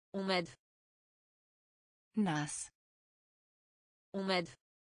 Umed. Nass. Umed.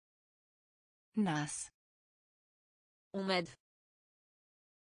 Nass. Umed.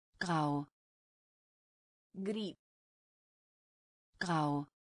 Grau. Gri. Grau.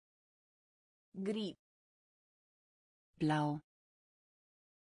 Gri. Blau.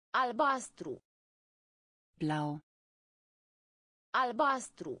 Albastru. Blau.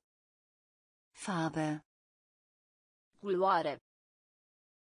 Albastru. Farbe. Culoare.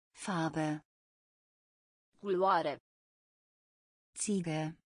 Farbe. Culoare.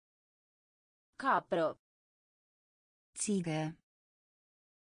 Ziege. Capră. Ziege.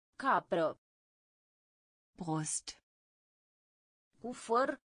 Capră. Brust. Cu făr.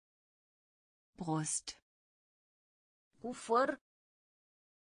 Brust. Cu făr.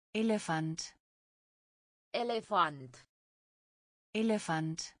 Elefant. Elefant.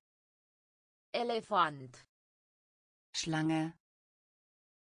 Elefant. Elefant. Schlange.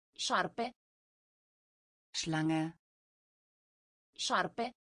 Șarpe. Schlange. Șarpe.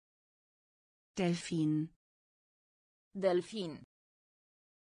 Delfin. Delfin.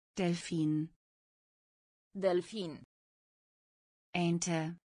 Delfin. Delfin. Ente.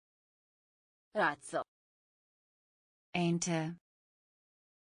 Rață. Ente.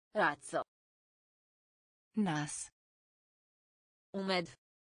 Rață. Nass. Umed.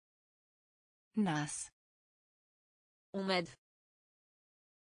 Nass. Umed.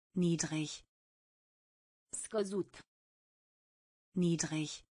 Niedrig. Scăzut. Niedrig.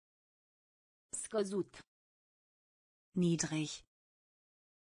 Scăzut. Niedrig.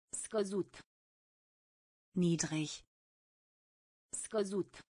 Scăzut. Niedrig.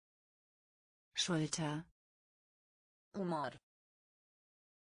 Scăzut. Schulter. Umăr.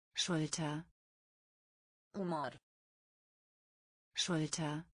 Schulter. Umăr.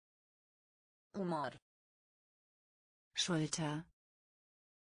 Schulter. Umăr. Schulter.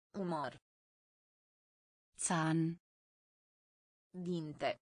 Umăr. Zahn.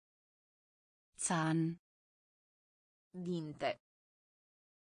 Dinte. Zahn. Dinte.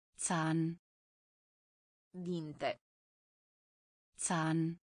 Zahn. Dinte.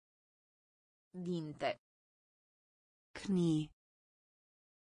 Zahn. Dinte. Knie.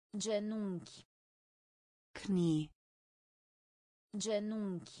 Genunchi. Knie.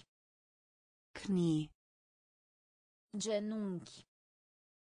 Genunchi. Knie. Genunchi.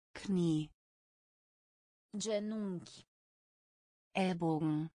 Knie. Genunchi.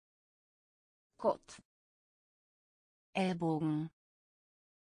 Ellbogen. Cot. Ellbogen.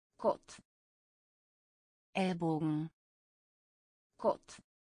 Cot. Ellbogen. Cot.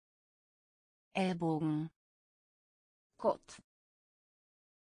 Ellbogen. Cot.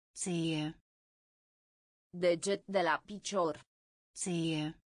 Zehe. Deget de la picior.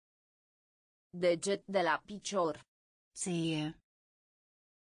 Zehe. Deget de la picior. Zehe.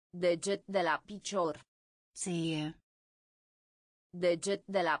 Deget de la picior. Zehe. Deget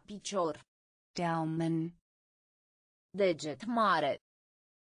de la picior. Daumen. Deget mare.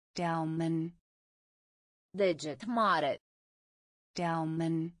 Daumen. Deget mare.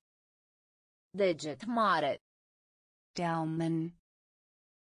 Daumen. Deget mare. Daumen.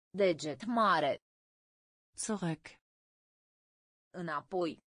 Deget mare. Zurück.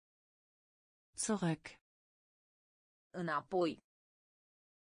 Înapoi. Zurück. Înapoi.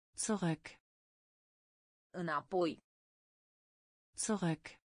 Zurück. Înapoi.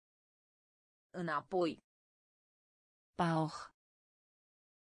 Zurück. Înapoi. Bauch.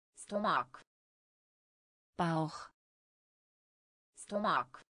 Stomac. Bauch.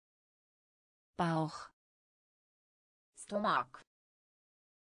 Stomac. Bauch. Stomac.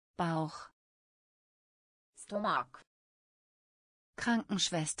 Bauch. Stomac.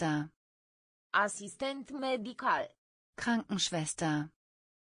 Krankenschwester. Asistent medical. Krankenschwester.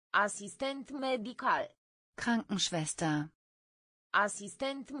 Asistent medical. Krankenschwester.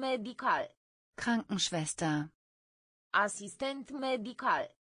 Asistent medical. Krankenschwester. Asistent medical.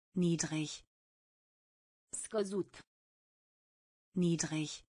 Niedrig. Scăzut. Niedrig.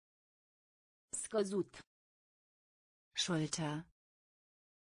 Scăzut. Schulter.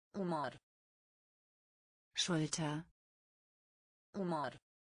 Umăr. Schulter. Umăr.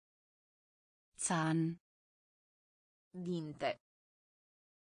 Zahn. Dinte.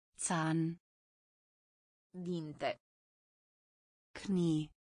 Zahn. Dinte. Knie.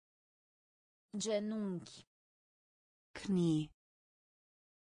 Genunchi. Knie.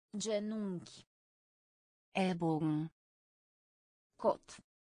 Genunchi. Ellbogen. Cot.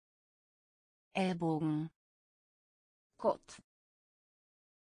 Ellbogen. Cot.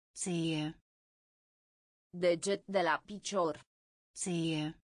 Zehe. Deget de la picior.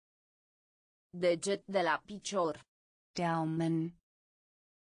 Zehe. Deget de la picior. Daumen.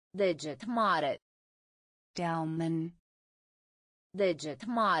 Deget mare. Daumen. Deget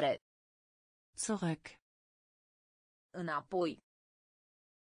mare. Zurück. Înapoi.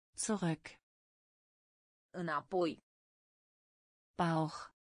 Zurück. Înapoi.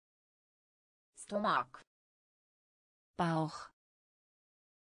 Bauch. Stomac. Bauch.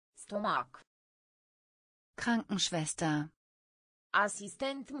 Stomac. Krankenschwester.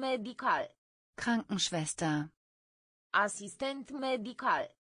 Asistent medical. Krankenschwester. Asistent medical.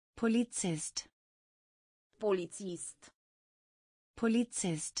 Polizist. Polițist.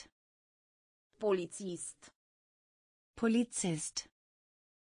 Polizist. Polițist. Polizist.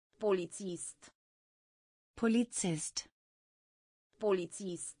 Polițist. Polizist.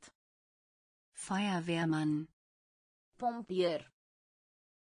 Polițist. Feuerwehrmann. Pompier.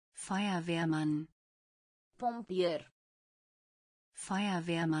 Feuerwehrmann. Pompier.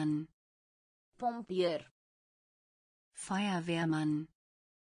 Feuerwehrmann. Pompier. Feuerwehrmann.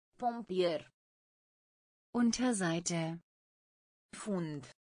 Pompier. Unterseite. Fund.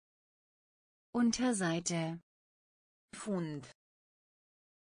 Unterseite. Fund.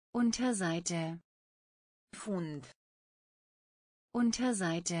 Unterseite. Fund.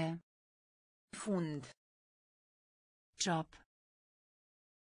 Unterseite. Fund. Job.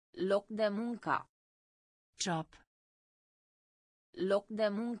 Loc de muncă. Job. Loc de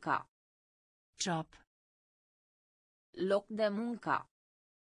muncă. Job. Loc de muncă.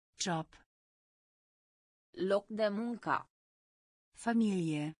 Job. Loc de muncă.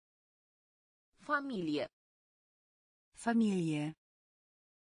 Familie. Familie. Familie.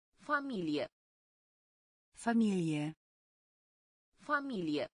 Familie. Familie.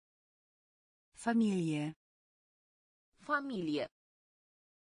 Familie. Familie. Familie.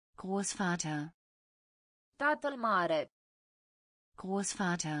 Großvater. Tatăl mare.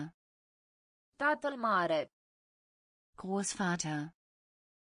 Großvater. Tatăl mare. Großvater.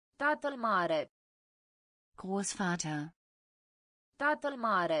 Tatăl mare. Großvater. Tatăl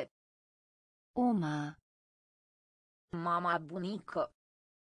mare. Oma. Mama bunică.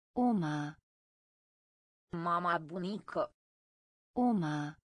 Oma. Mama bunică.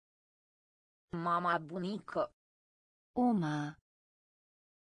 Oma. Mama bunică. Oma.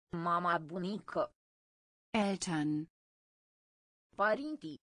 Mama bunică. Eltern.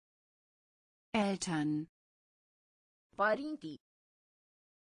 Părinții. Eltern. Părinții.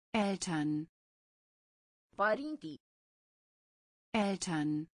 Eltern. Părinții.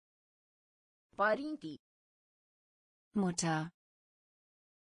 Eltern. Părinții. Mutter.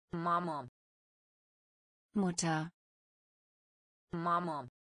 Mamă. Mutter. Mamă.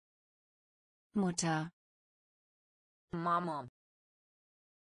 Mutter. Mamă.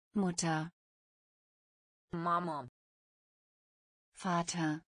 Mutter. Mamă.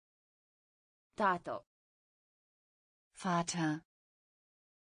 Vater. Tată. Vater.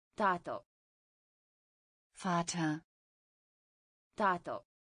 Tată. Vater. Tată.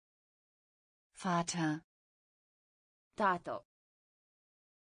 Vater. Tată.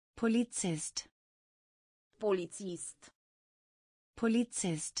 Polizist. Polițist.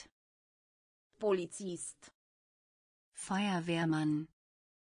 Polizist. Polițist. Feuerwehrmann.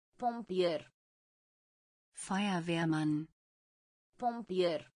 Pompier. Feuerwehrmann.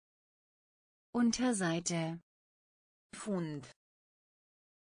 Pompier. Unterseite. Fund.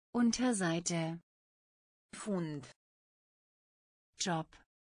 Unterseite. Fund. Job.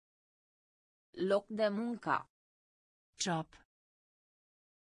 Loc de muncă. Job.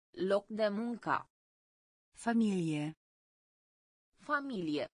 Loc de muncă. Familie.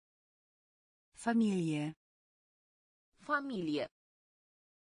 Familie. Familie. Familie.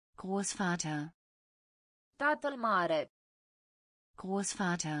 Großvater. Tatăl mare.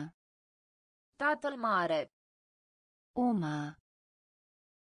 Großvater. Tatăl mare. Oma.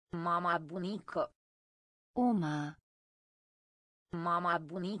 Mama bunică. Oma. Mama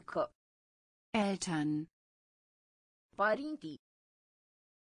bunică. Eltern. Părinții.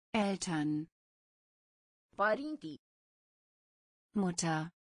 Eltern. Părinții. Mutter.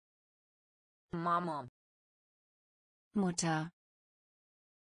 Mamă. Mutter.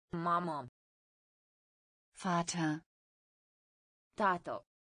 Mamă. Vater. Tată.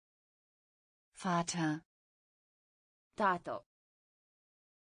 Vater. Tată.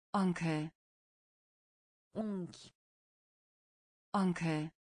 Onkel. Unchi.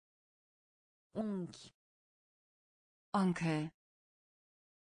 Onkel. Unchi. Onkel.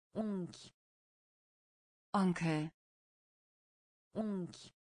 Unchi. Onkel.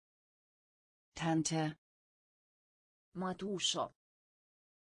 Unchi. Tante. Mătușă.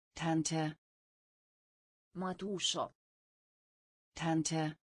 Tante. Mătușă. Tante.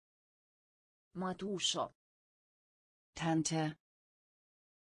 Mătușă. Tante.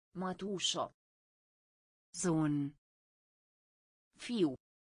 Mătușă. Sohn. Fiu.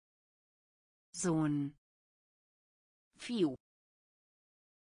 Sohn. Fiu.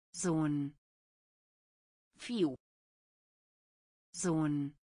 Sohn. Fiu.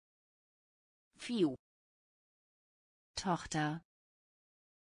 Sohn. Fiu. Tochter.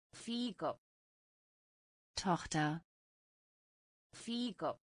 Fiică. Tochter.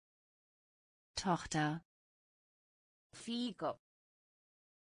 Fiică. Tochter. Fiică.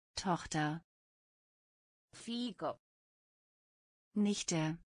 Tochter. Fiică. Nichte.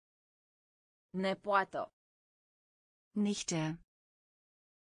 Nepoată. Nichte.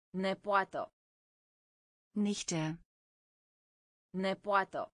 Nepoată. Nichte.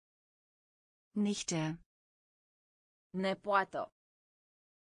 Nepoată. Nichte. Nepoată.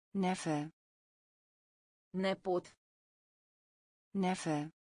 Neffe. Nepot. Neffe.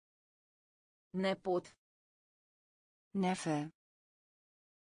 Nepot. Neffe.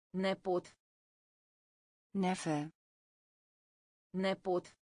 Nepot. Neffe. Nepot.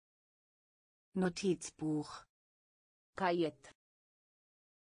 Notizbuch. Caiet.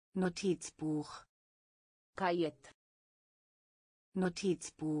 Notizbuch. Caiet.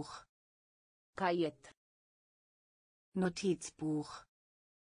 Notizbuch. Caiet. Notizbuch.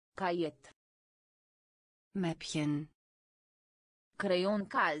 Caiet. Mäppchen. Creion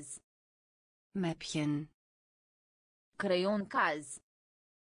caz. Mäppchen. Creion caz.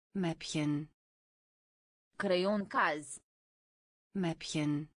 Mäppchen. Creion caz.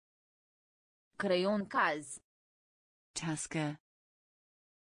 Mäppchen. Creion caz. Taske.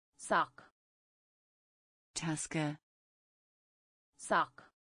 Sac. Taske.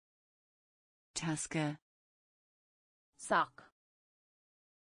 Sac. Taske. Sac.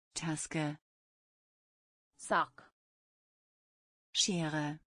 Taske. Sac.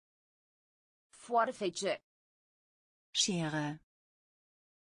 Schere. Foarfece. Schere.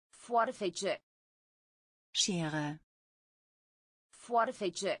 Foarfece. Schere.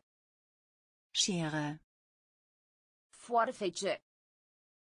 Foarfece. Schere. Foarfece.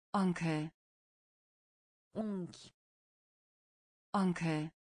 Onkel. Unchi.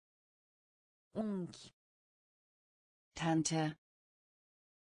 Onkel. Unchi. Tante.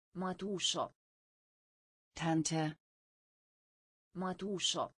 Mătușo. Tante.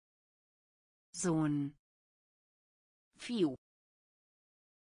 Mătușo. Sohn. Fiu.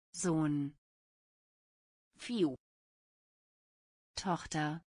 Sohn. Fiu.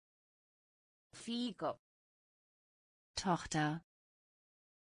 Tochter. Fiică. Tochter.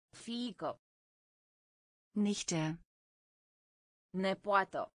 Fiică. Nichte.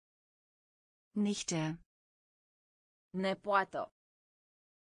 Nepoată. Nichte. Nepoată.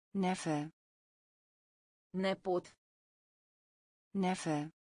 Neffe. Nepot.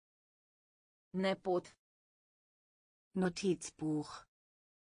 Neffe. Nepot. Notizbuch.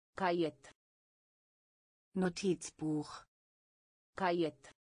 Caiet. Notizbuch.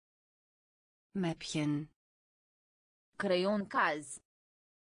 Caiet. Mäppchen. Creion caz.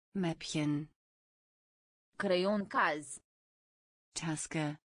 Mäppchen. Creion caz.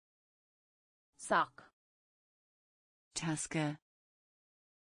 Taske. Sac. Taske.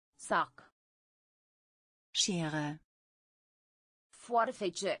 Sac. Schere.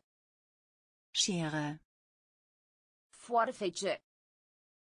 Foarfece. Schere. Foarfece.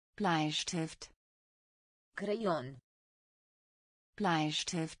 Bleistift. Creion.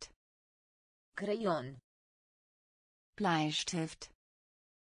 Bleistift. Creion. Bleistift.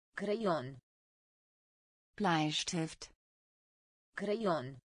 Creion. Bleistift.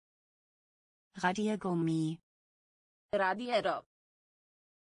 Creion. Radiergummi. Radieră.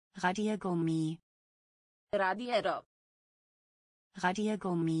 Radiergummi. Radieră.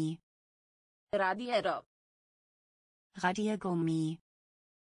 Radiergummi. Radieră. Radiergummi.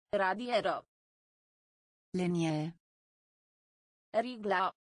 Radieră. Linie.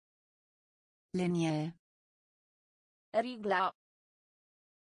 Rigla. Linie. Rigla.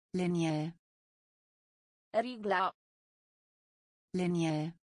 Linie. Rigla.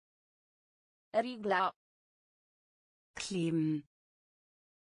 Linie. Rigla. Kleben.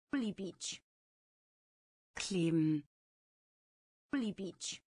 Lipici. Kleben.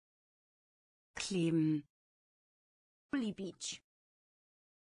 Lipici. Kleben. Lipici.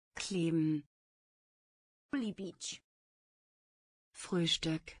 Kleben. Lipici.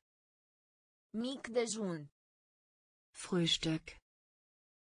 Frühstück. Mic dejun. Frühstück.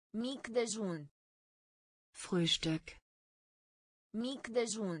 Mic dejun. Frühstück. Mic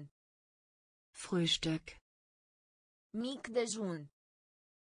dejun. Frühstück. Mic dejun.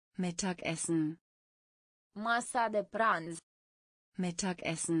 Mittagessen. Masa de pranz.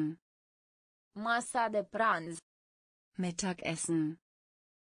 Mittagessen. Masa de pranz. Mittagessen.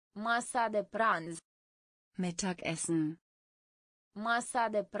 Masa de pranz. Mittagessen. Masa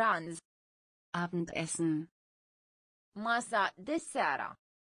de pranz. Abendessen. Masa de seara.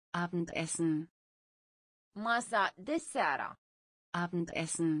 Abendessen. Masa de seara.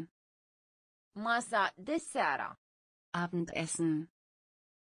 Abendessen. Masa de seara. Abendessen.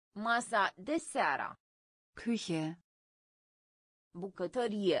 Masa de seara. Küche.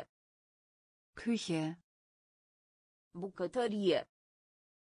 Bucătărie. Küche. Bucătărie.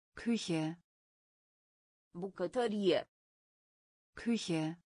 Küche. Bucătărie.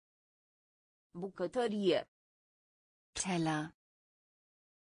 Küche. Bucătărie. Teller.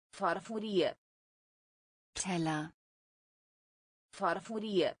 Farfurie. Teller.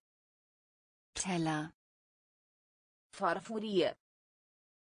 Farfurie. Teller. Farfurie.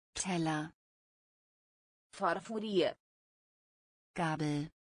 Teller. Farfurie. Gabel.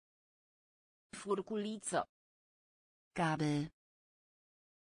 Furculiță. Gabel.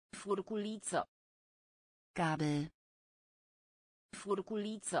 Furculiță. Gabel.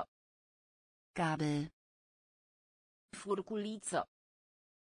 Furculiță. Gabel. Furculiță.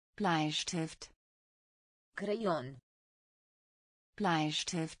 Bleistift. Creion.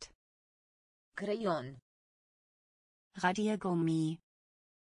 Bleistift. Creion. Radiergummi.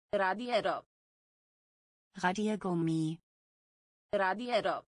 Radieră. Radiergummi.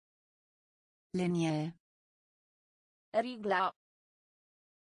 Radieră. Linie. Rigla.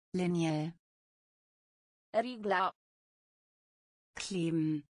 Linie. Rigla.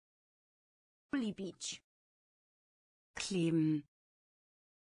 Kleben. Lipici. Kleben.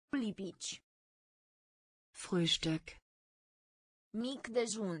 Lipici. Frühstück. Mic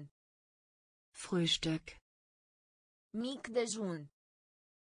dejun. Frühstück. Mic dejun.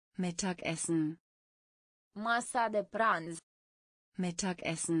 Mittagessen. Masa de pranz.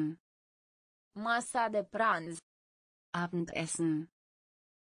 Mittagessen. Masa de pranz. Abendessen.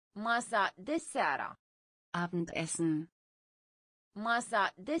 Masa de seara. Abendessen.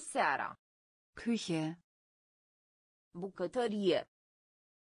 Masa de seara. Küche. Bucătărie.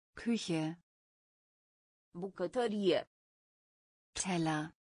 Küche. Bucătărie.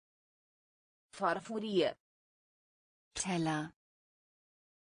 Teller. Farfurie. Teller.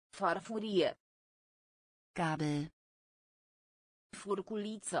 Farfurie. Gabel.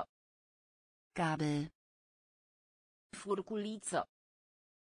 Furculiță. Gabel. Furculiță.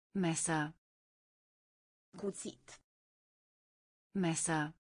 Messer. Cuțit.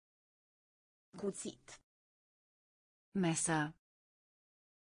 Messer. Cuțit. Messer.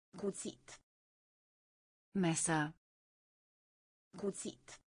 Cuțit. Messer.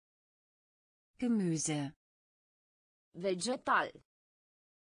 Cuțit. Gemüse. Vegetal.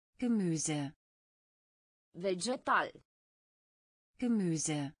 Gemüse. Vegetal.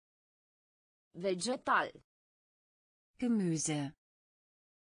 Gemüse. Vegetal. Gemüse.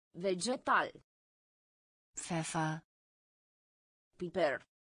 Vegetal. Pfeffer. Piper.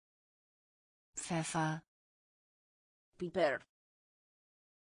 Pfeffer. Piper.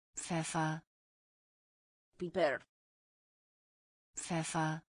 Pfeffer. Piper.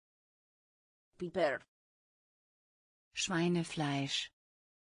 Pfeffer. Piper. Schweinefleisch.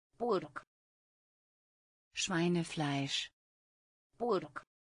 Porc. Schweinefleisch. Porc.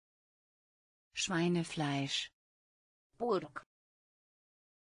 Schweinefleisch. Porc.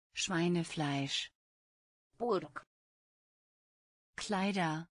 Schweinefleisch. Porc.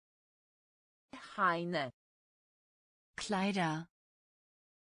 Kleider. Haine. Kleider.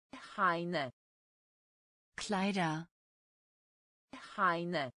 Haine. Kleider.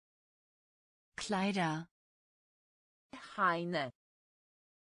 Haine. Kleider. Haine.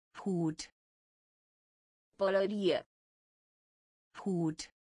 Hut. Pălărie. Hut.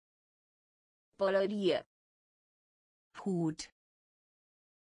 Pălărie. Hut.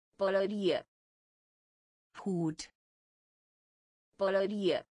 Pălărie. Hut.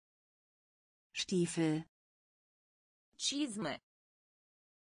 Pălărie. Stiefel. Cizme.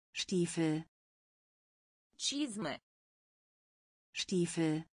 Stiefel. Cizme.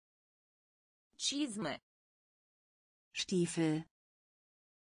 Stiefel. Cizme. Stiefel.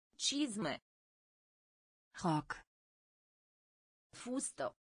 Cizme. Rock.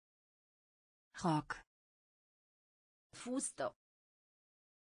 Fustă. Rock. Fustă.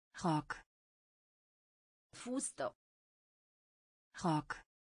 Rock. Fustă. Rock.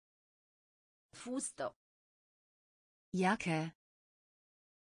 Fustă. Jacke.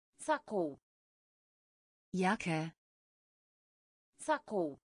 Sacou. Jacke.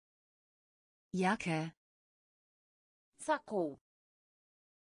 Sacou. Jacke. Sacou.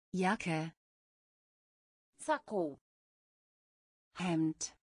 Jacke. Sacou. Hemd.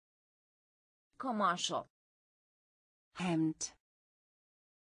 Cămașă. Hemd.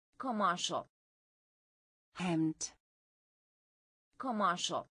 Cămașă. Hemd.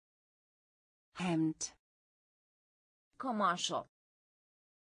 Cămașă. Hemd. Cămașă.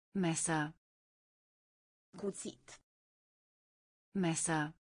 Messer. Cuțit. Messer.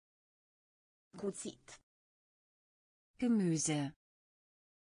 Cuțit. Gemüse.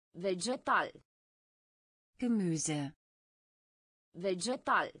 Vegetal. Gemüse.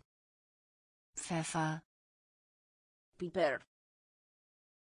 Vegetal. Pfeffer. Piper.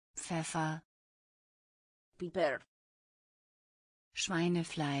 Pfeffer. Piper.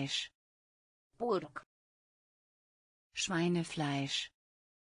 Schweinefleisch. Porc. Schweinefleisch.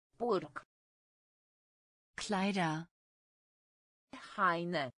 Porc. Kleider.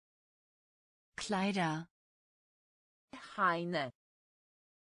 Haine. Kleider. Haine.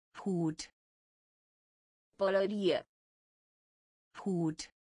 Hut. Pălărie. Hut.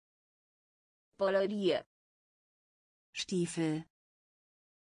 Pălărie. Stiefel.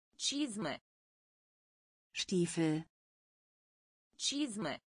 Cizme. Stiefel.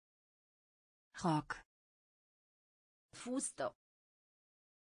 Cizme. Rock. Fustă.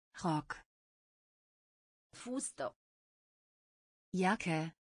 Rock. Fustă.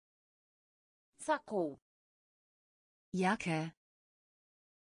 Jacke. Sacou. Jacke.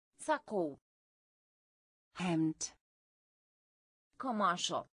 Sacou. Hemd.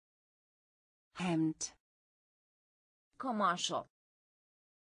 Cămașă. Hemd. Cămașă.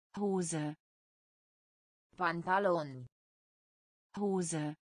 Hose. Pantaloni.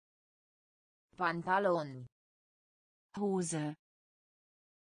 Hose. Pantaloni. Hose.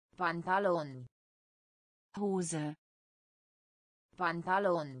 Pantaloni. Hose.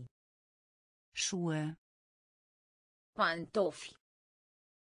 Pantaloni. Schuhe. Pantofi.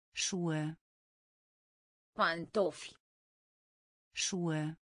 Schuhe. Pantofi.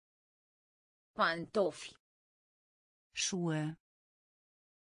 Schuhe. Pantofi. Schuhe.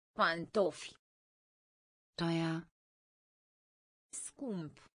 Pantofi. Teuer.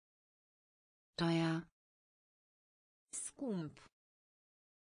 Scump. Teuer. Scump.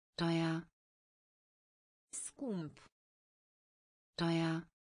 Teuer. Scump. Teuer.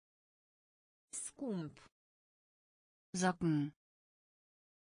 Scump. Socken.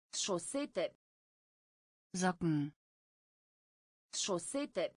 Șosete. Socken.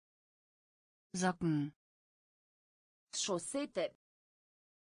 Șosete. Socken. Șosete.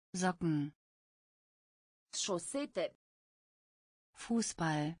 Socken. Șosete.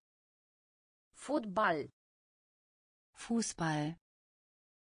 Fußball. Fotbal. Fußball.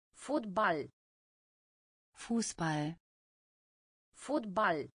 Fotbal. Fußball.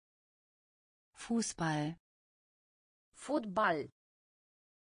 Fotbal. Fußball. Fotbal.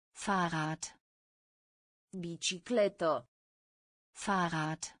 Fahrrad. Bicicletă.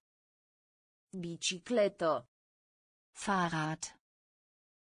 Fahrrad. Bicicletă. Fahrrad.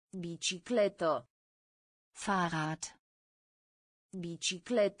 Bicicletă. Fahrrad.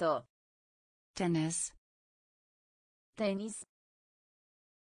 Bicicletă. Tennis. Tenis.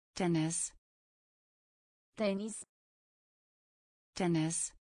 Tennis. Tenis.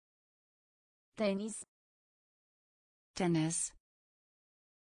 Tennis. Tenis. Tennis.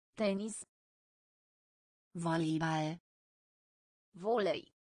 Tenis. Volleyball. Volei.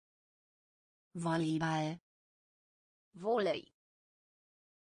 Volleyball. Volei.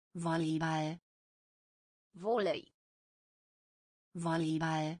 Volleyball. Volei.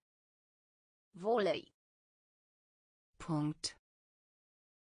 Volleyball. Volei. Punkt.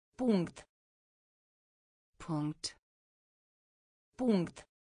 Punct. Punkt.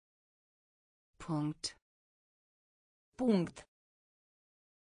 Punct. Punkt. Punct.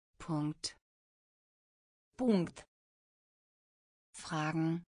 Punkt. Punct.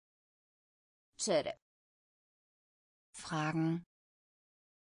 Fragen. Cere. Fragen.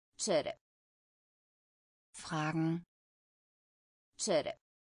 Cere. Fragen. Cere.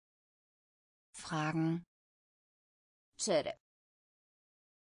 Fragen. Cere.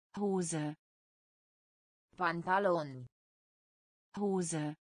 Hose. Pantaloni.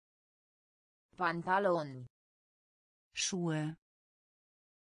 Hose. Pantaloni. Schuhe.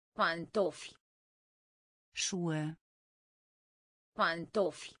 Pantofi. Schuhe.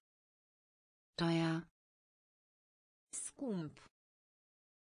 Pantofi. Teuer. Scump.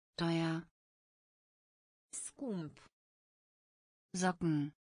 Teuer. Scump.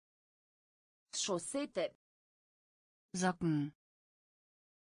 Socken. Șosete. Socken.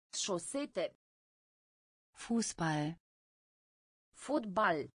 Șosete. Fußball.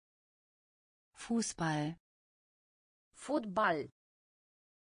 Fotbal. Fußball. Fotbal.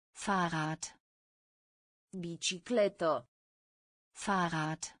 Fahrrad. Bicicletă.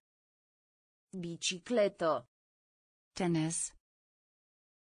 Fahrrad. Bicicletă. Tennis.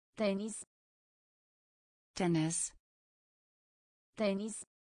 Tenis. Tennis. Tenis.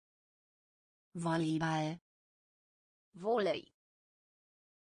 Volleyball. Volei.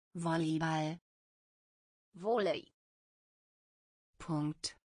 Volleyball. Volei.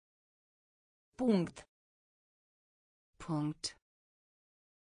 Punkt. Punct. Punkt.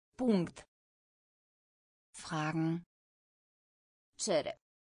 Punct. Fragen. Cere.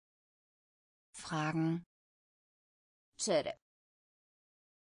 Fragen. Cere.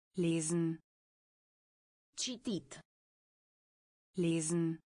 Lesen. Citit.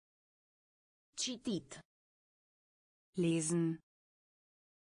 Lesen. Citit. Lesen.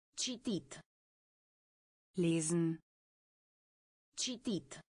 Citit. Lesen.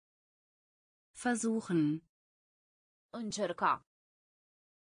 Citit. Versuchen. Încerca.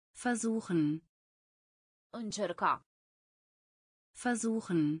 Versuchen. Încerca.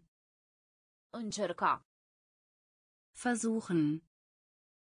 Versuchen. Încerca. Versuchen.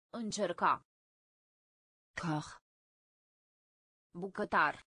 Încerca. Koch.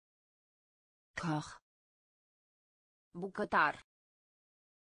 Bucătar. Koch. Bucătar.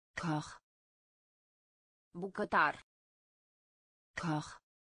 Koch. Bucătar. Koch.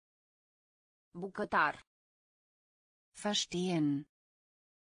 Bucătar. Verstehen.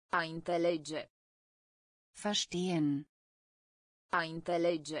 A înțelege. Verstehen. A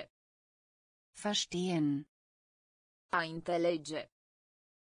înțelege. Verstehen. A înțelege.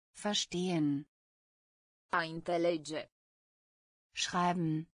 Verstehen. A înțelege.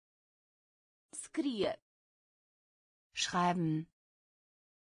 Schreiben. Scrie. Schreiben.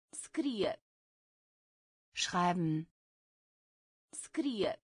 Scrie. Schreiben.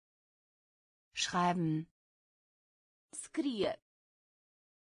 Scrie. Schreiben. Scrie.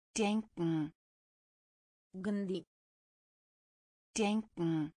 Denken. Gândi.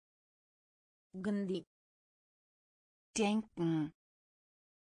 Denken. Gândi. Denken.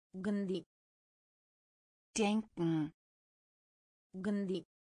 Gândi. Denken. Gândi.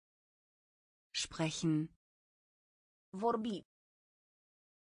 Sprechen. Vorbi.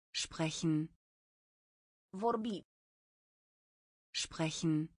 Sprechen. Vorbi.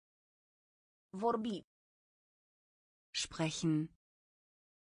 Sprechen. Vorbi. Sprechen.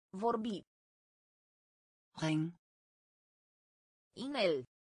 Vorbi. Ring. Inel.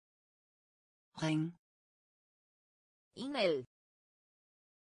 Ring. Inel.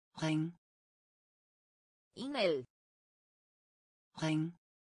 Ring. Inel. Ring.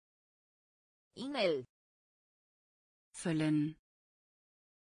 Inel. Füllen.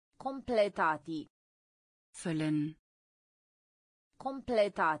 Completati. Füllen.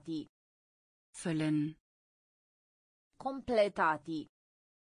 Completati. Füllen. Completati.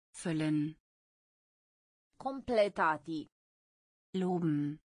 Füllen. Completati.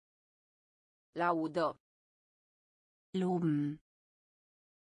 Loben. Laudă. Loben.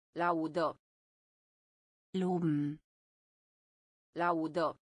 Laudă. Loben.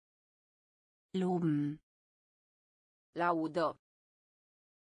 Laudă. Loben. Laudă.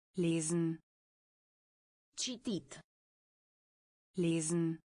 Lesen. Citit. Lesen.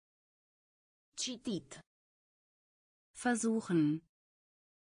 Citit. Versuchen.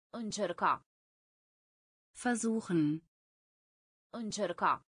 Încerca. Versuchen.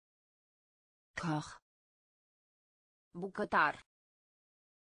 Încerca. Koch. Bucătar.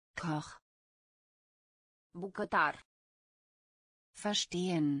 Koch. Bucătar.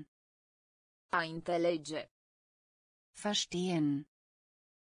 Verstehen. A înțelege. Verstehen.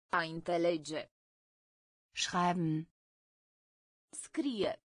 A înțelege. Schreiben.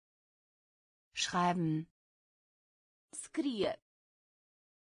 Scrie. Schreiben. Scrie.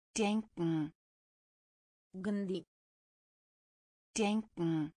 Denken. Gândi.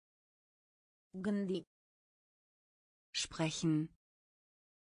 Denken. Gândi. Sprechen.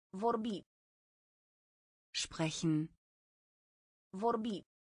 Vorbi. Sprechen. Vorbi.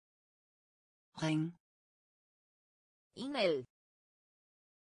 Ring. Inel.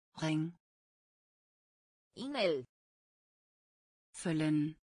 Ring. Inel.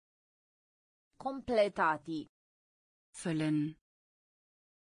 Füllen. Completati. Füllen.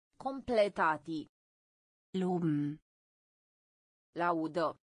 Completati. Loben.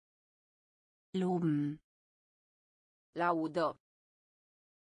 Laudă. Loben. Laudă.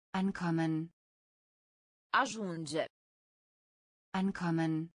 Ankommen. Ajunge.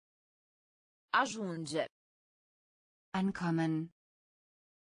 Ankommen. Ajunge. Ankommen.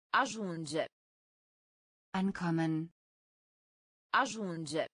 Ajunge. Ankommen.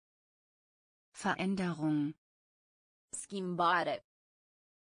 Ajunge. Veränderung. Schimbare.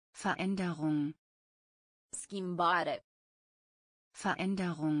 Veränderung. Schimbare.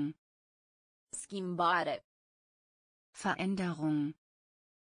 Veränderung. Schimbare. Veränderung.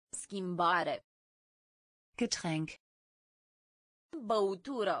 Schimbare. Getränk.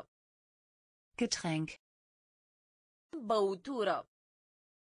 Băutură. Getränk. Băutură.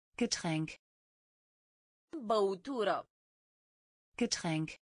 Getränk. Băutură. Getränk.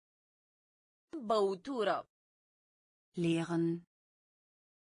 Băutură. Lehren.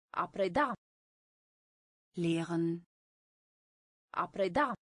 A preda. Lehren. A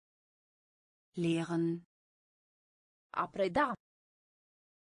preda. Lehren. A preda.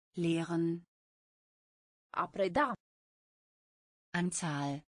 Lehren. A preda.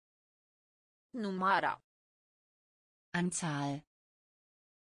 Anzahl. Numara. Anzahl.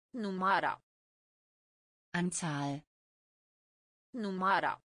 Numara. Anzahl.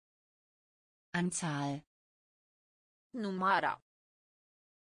 Numara. Anzahl. Numara.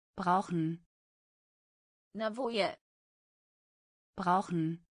 Brauchen. Nevoie.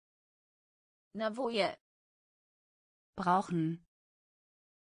 Brauchen. Nevoie. Brauchen.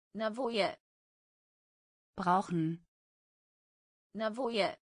 Nevoie. Brauchen.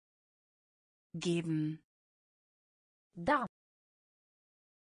 Nevoie. Geben. Da.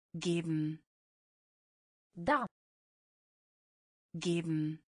 Geben. Da.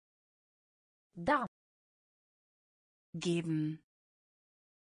 Geben. Da. Geben.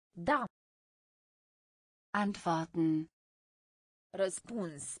 Da. Antworten.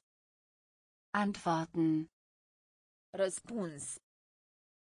 Răspuns. Antworten. Răspuns.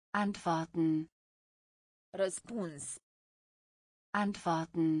 Antworten. Răspuns.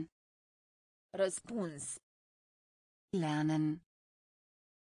 Antworten. Răspuns. Lernen.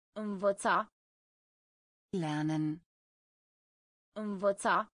 Învăța. Lernen.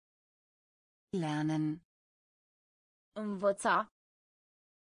 Învăța. Lernen. Învăța.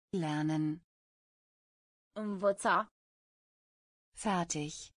 Lernen. Învăța.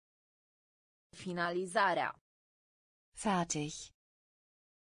 Fertig. Finalizarea. Fertig.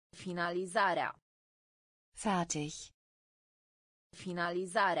 Finalizarea. Fertig.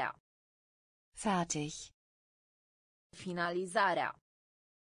 Finalizarea. Fertig. Finalizarea.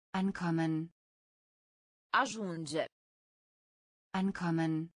 Ankommen. Ajunge.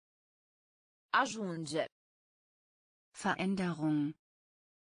 Ankommen. Ajunge. Veränderung.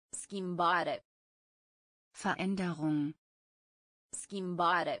 Schimbare. Veränderung.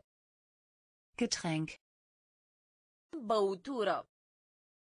 Schimbare. Getränk. Băutură.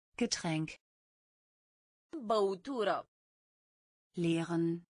 Getränk. Băutură.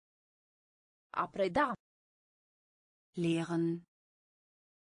 Lehren. A preda. Lehren.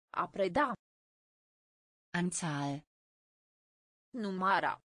 A preda. Anzahl.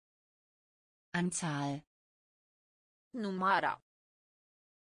 Numara. Anzahl. Numara.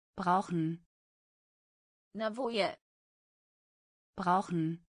 Brauchen. Nevoie.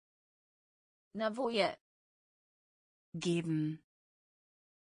 Brauchen. Nevoie. Geben.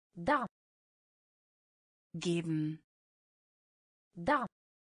 Da. Geben. Da.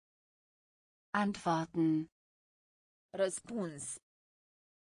 Antworten. Răspuns.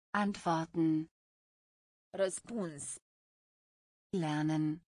 Antworten. Răspuns.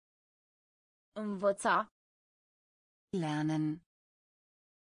 Lernen. Învăța. Lernen.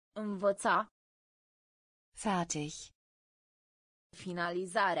 Învăța. Fertig.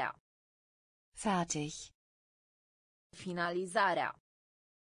 Finalizarea. Fertig. Finalizarea.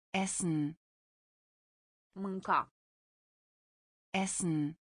 Essen. Mânca.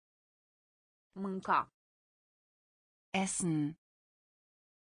 Essen. Mânca. Essen.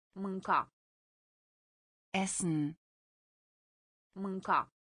 Mânca. Essen. Mânca.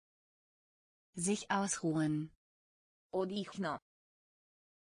 Sich ausruhen. Odihnă.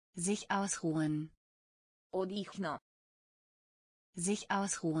 Sich ausruhen. Odihnă. Sich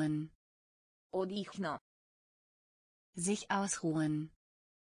ausruhen. Odihnă. Sich ausruhen.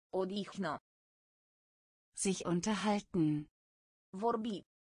 Odihnă. Sich unterhalten. Vorbi.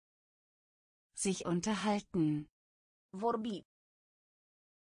 Sich unterhalten. Vorbi.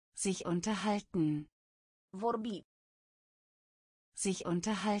 Sich unterhalten. Vorbi. Sich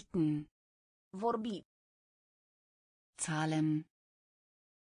unterhalten. Vorbi. Zahlen.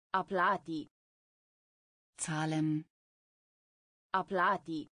 A plati. Zahlen. A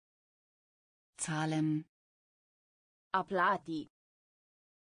plati. Zahlen. A plati.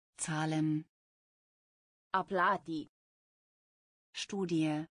 Zahlen. A plati.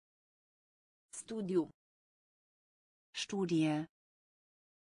 Studie. Studiu. Studie.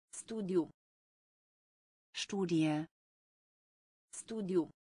 Studiu. Studie. Studiu.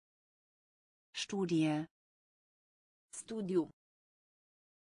 Studie. Studiu.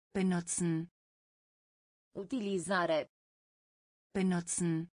 Benutzen. Utilizare.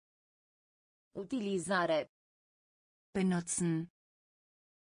 Benutzen. Utilizare. Benutzen.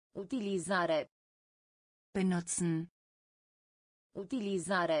 Utilizare. Benutzen.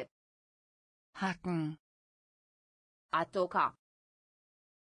 Utilizare. Hacken. A toca.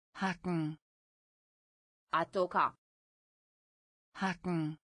 Hacken. A toca.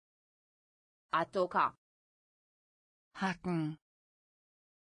 Hacken. A toca. Hacken.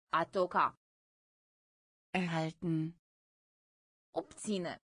 A toca. Erhalten.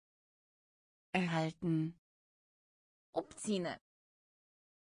 Obține. Erhalten. Obține.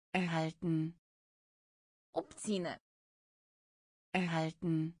 Erhalten. Obține.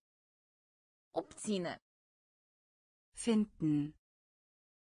 Erhalten. Obține. Finden.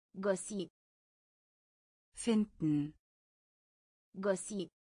 Găsi. Finden. Găsi.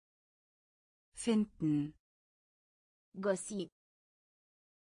 Finden. Găsi.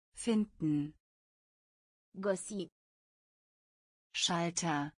 Finden. Găsi.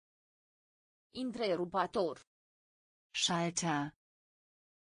 Schalter. Întrerupator. Schalter.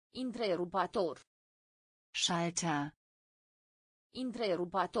 Întrerupator. Schalter.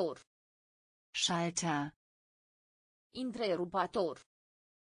 Întrerupator. Schalter. Întrerupator.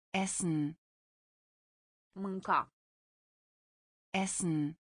 Essen. Mânca.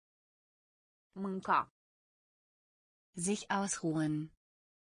 Essen. Mânca. Sich ausruhen.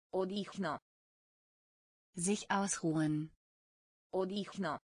 Odihnă. Sich ausruhen.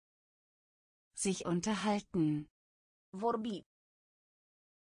 Odihnă. Sich unterhalten. Vorbi.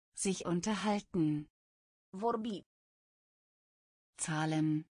 Sich unterhalten. Vorbi.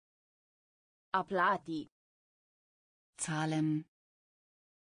 Zahlen. A plati. Zahlen.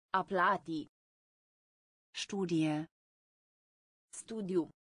 A plati. Studie. Studiu.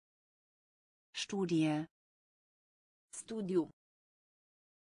 Studie. Studiu.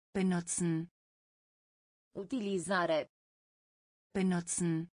 Benutzen. Utilizare.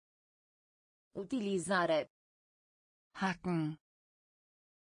 Benutzen. Utilizare. Hacken.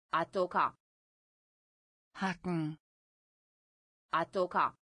 A toca. Hacken. A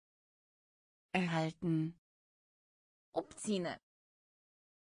toca. Erhalten. Obține.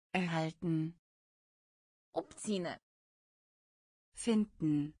 Erhalten. Obține.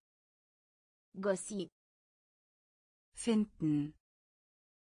 Finden. Găsi. Finden.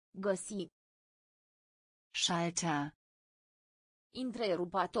 Găsi. Schalter.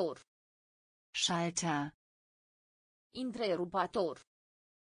 Întrerupator. Schalter. Întrerupator.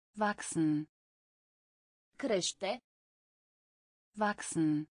 Wachsen. Crește.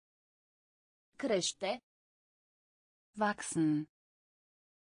 Wachsen. Crește. Wachsen.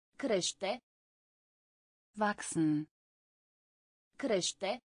 Crește. Wachsen.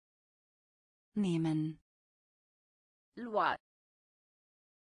 Crește. Nehmen. Lua.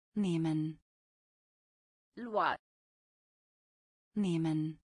 Nehmen. Lua.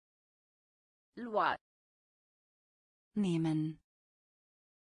 Nehmen. Lua. Nehmen.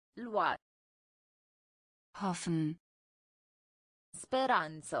 Lua. Hoffen.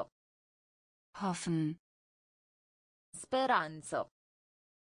 Speranță. Hoffen. Speranță.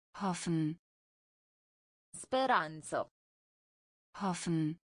 Hoffen. Speranță.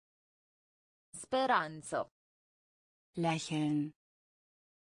 Hoffen. Speranță. Lächeln.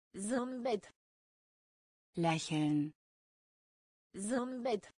 Zâmbet. Lächeln.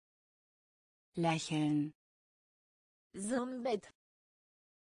 Zâmbet. Lächeln. Zâmbet.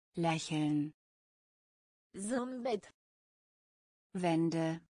 Lächeln. Zâmbet.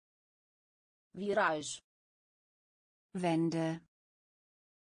 Wende. Viraj. Wende.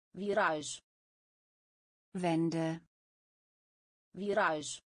 Viraj. Wende.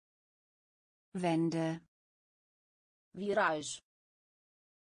 Viraj. Wende. Viraj.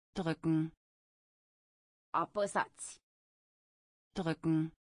 Drücken. Apăsați.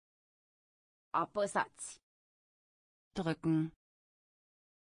 Drücken. Apăsați. Drücken.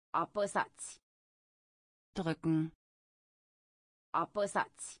 Apăsați. Drücken.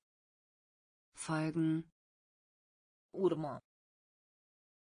 Apăsați. Folgen. Urmă.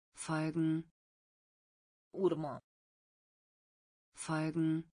 Folgen. Urmă.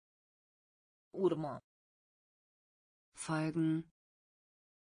 Folgen. Urmă. Folgen.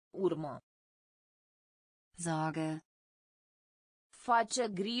 Urmă. Sorge. Face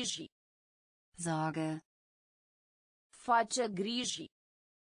griji. Sorge. Face griji.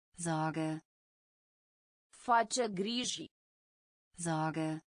 Sorge. Face griji.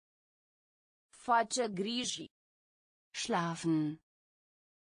 Sorge. Face griji. Schlafen.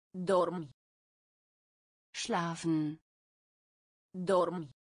 Dormi. Schlafen. Dormi.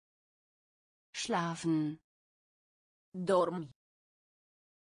 Schlafen. Dormi.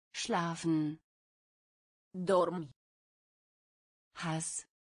 Schlafen. Dormi. Hass.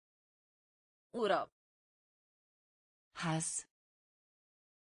 Ură. Hass.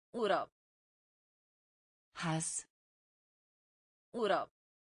 Ură. Hass. Ură.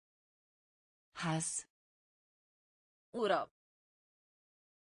 Hass. Ură.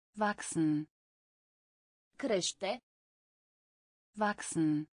 Wachsen. Crește.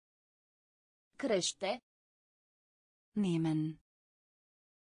 Wachsen. Crește. Nehmen.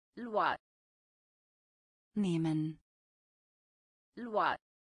 Lua. Nehmen. Lua.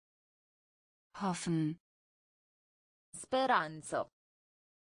 Hoffen. Speranță.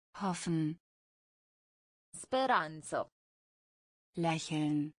 Hoffen. Speranță.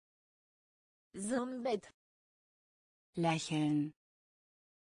 Lächeln. Zâmbet. Lächeln.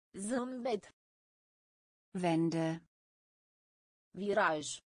 Zâmbet. Wende. Viraj.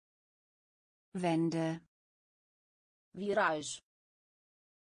 Wende. Viraj.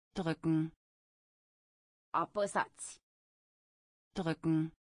 Drücken. Apăsați. Drücken.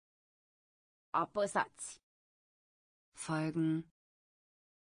 Apăsați. Folgen.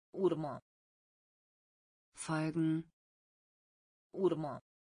 Urmă. Folgen. Urmă.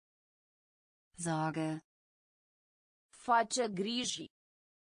 Sorge. Face griji.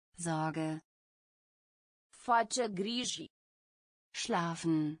 Sorge. Face griji.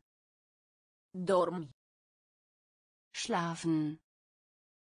 Schlafen. Dormi. Schlafen.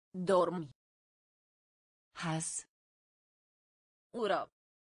 Dormi. Hass. Ură.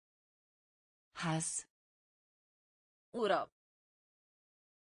 Hass. Ură.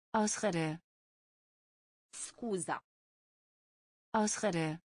 Ausrede. Scuza.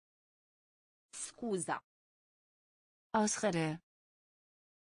 Ausrede. Scuza. Ausrede.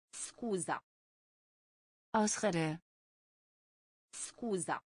 Scuza. Ausrede.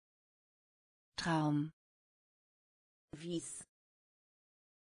 Scuza. Traum. Vis.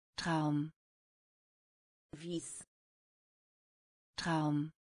 Traum. Vis.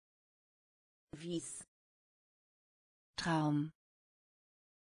 Traum. Vis. Traum.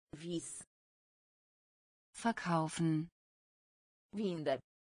 Vis. Verkaufen. Vinde.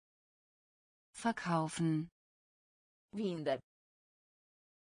 Verkaufen. Vinde.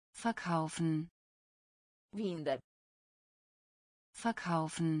 Verkaufen. Vinde.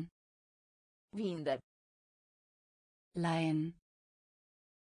 Verkaufen. Vinde. Leihen.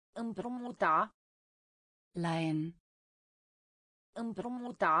 Împrumuta. Leihen.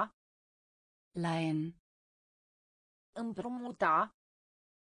 Împrumuta. Leihen. Împrumuta.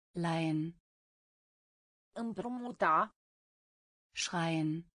 Leihen. Împrumuta.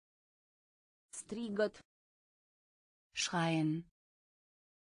 Schreien. Strigăt. Schreien.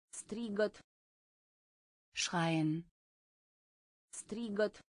 Strigăt. Schreien.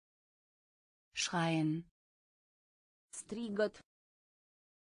 Strigăt. Schreien. Strigăt.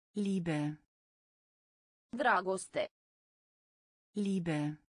 Liebe. Dragoste. Liebe.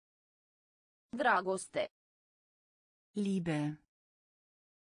 Dragoste. Liebe.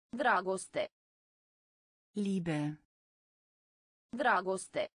 Dragoste. Liebe.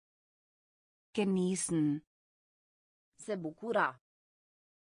 Dragoste. Genießen. Se bucura.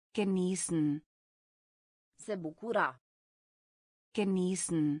 Genießen. Se bucura.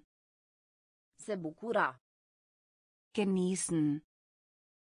 Genießen. Se bucura. Genießen.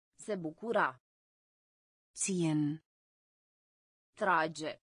 Se bucura. Ziehen.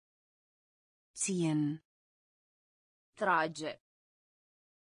 Trage. Ziehen. Trage.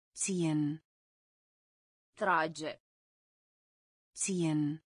 Ziehen. Trage.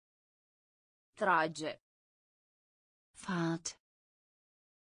 Ziehen. Trage. Fahrt.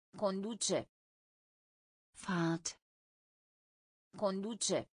 Conduce. Fahrt.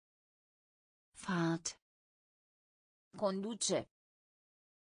 Conduce. Fahrt. Conduce.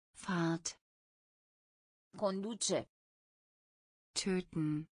 Fahrt. Conduce.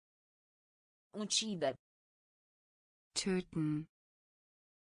 Töten. Ucide. Töten.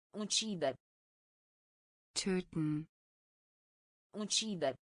 Ucide. Töten.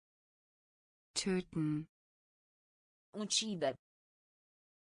 Ucide. Töten. Ucide.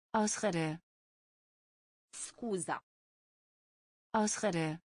 Ausrede. Scuza.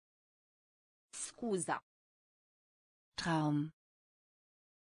 Ausrede. Scuza. Traum.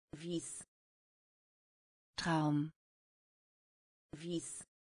 Vis. Traum. Vis.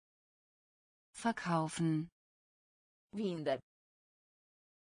 Verkaufen. Vinde.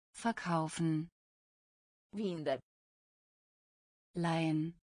 Verkaufen. Vinde.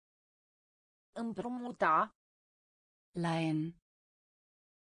 Leihen. Împrumuta. Leihen.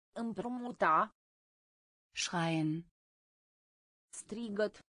 Împrumuta. Schreien.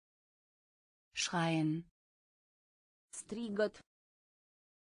 Strigăt. Schreien. Strigăt.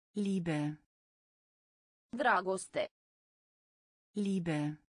 Liebe. Dragoste. Liebe.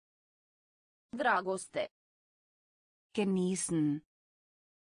 Dragoste. Genießen.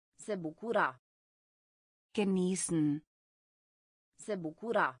 Se bucura. Genießen. Se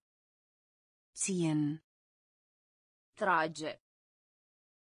bucura. Ziehen. Trage.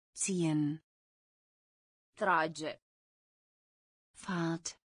 Ziehen. Trage.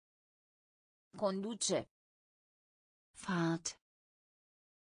 Fahrt. Conduce. Fahrt.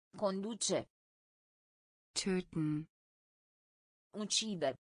 Conduce. Töten.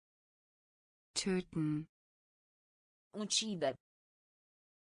 Ucide. Töten. Ucide.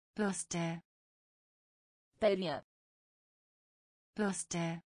 Bürste. Perie.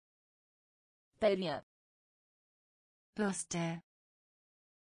 Bürste. Perie. Bürste.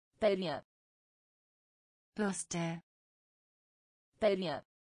 Perie. Bürste. Perie.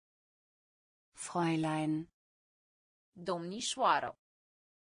 Fräulein. Domnișoară.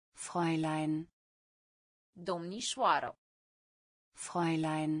 Fräulein. Domnișoară.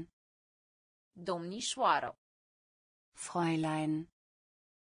 Fräulein. Domnișoară. Fräulein.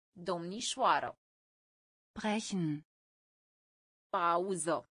 Domnișoară. Brechen.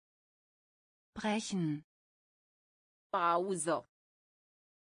 Pauză. Brechen. Pauză.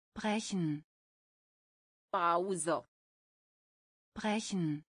 Brechen. Pauză.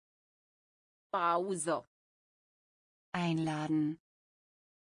 Brechen. Pauză. Einladen.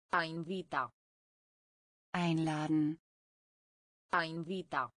 A invita. Einladen. A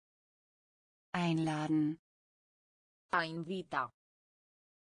invita. Einladen. A invita.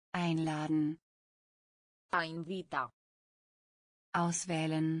 Einladen. A invita.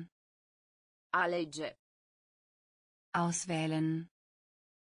 Auswählen. Alege. Auswählen.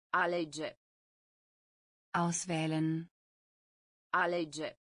 Alege. Auswählen.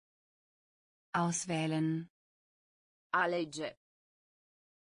 Alege. Auswählen. Alege.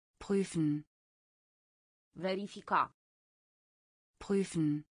 Prüfen. Verifica.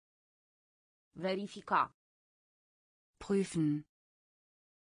 Prüfen. Verifica. Prüfen.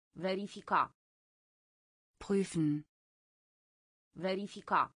 Verifica. Prüfen.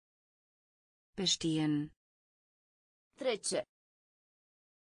 Verifica. Bestehen. Trece.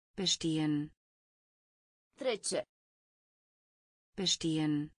 Bestehen. Trece.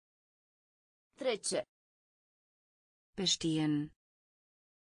 Bestehen. Trece. Bestehen.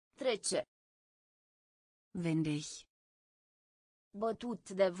 Trece. Windig. Bătut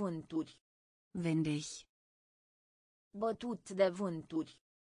de vânturi. Windig. Bătut de vânturi.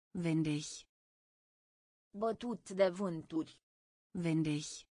 Windig. Bătut de vânturi. Windig.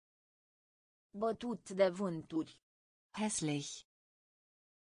 Bătut de vânturi. Hässlich.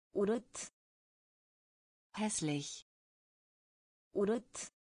 Urât. Hässlich.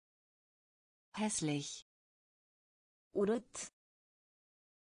 Urât. Hässlich. Urât.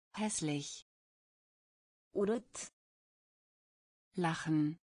 Hässlich. Urât.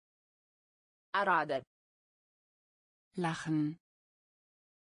 Lachen. Arade. Lachen.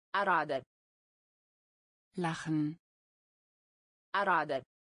 Arade. Lachen. Arade.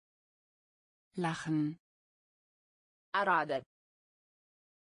 Lachen. Arade.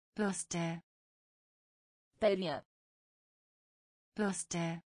 Bürste. Perie.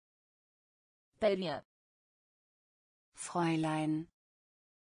 Bürste. Perie. Fräulein.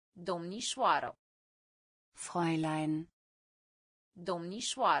 Domnișoară. Fräulein.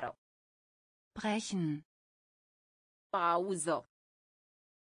 Domnișoară. Brechen. Pauză.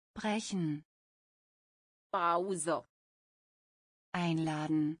 Brechen. Pauză.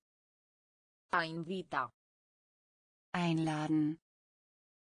 Einladen. A invita. Einladen.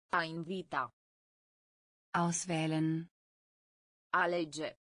 A invita. Auswählen.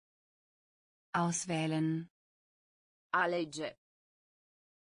 Alege. Auswählen. Alege.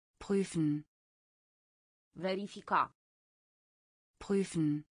 Prüfen. Verifica.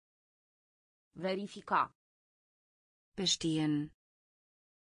 Prüfen. Verifica. Bestehen.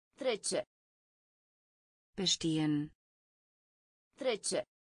 Trece. Bestehen. Trece.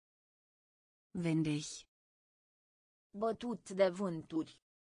 Windig. Bătut de vânturi.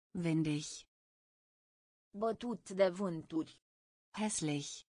 Windig. Bătut de vânturi.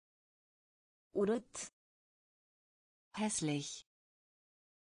 Hässlich. Urât. Hässlich.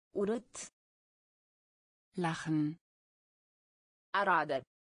 Urât. Lachen. Arade.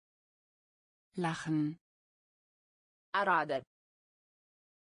 Lachen. Arade.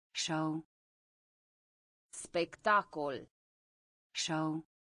 Show. Spectacol. Show.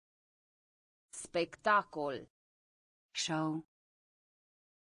 Spectacol. Show.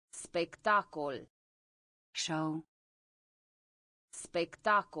 Spectacol. Show.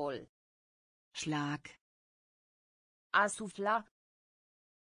 Spectacol. Schlag. Asufla.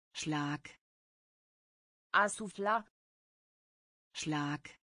 Schlag. Asufla. Schlag.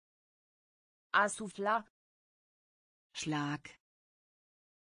 Asufla. Schlag.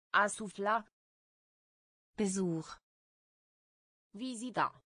 Asufla. Besuch. Vizita.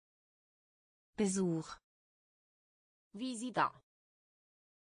 Besuch. Vizita.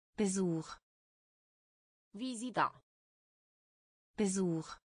 Besuch. Vizita. Besuch.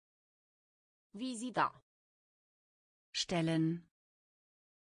 Vizita. Stellen.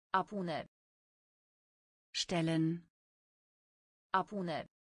 A pune. Stellen. A pune.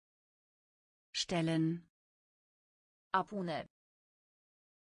 Stellen. A pune.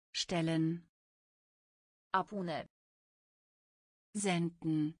 Stellen. A pune.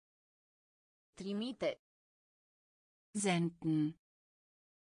 Senden. Trimite. Senden.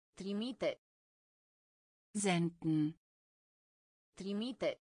 Trimite. Senden.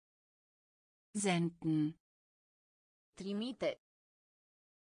 Trimite. Senden. Trimite.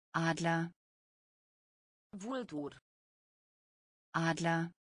 Adler. Vultur.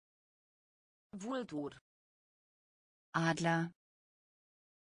 Adler. Vultur. Adler.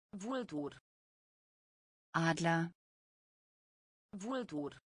 Vultur. Adler.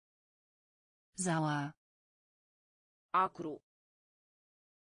 Vultur. Sauer. Acru.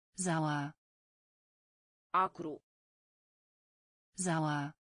 Sauer. Acru.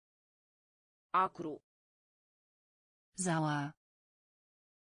 Sauer. Acru. Sauer.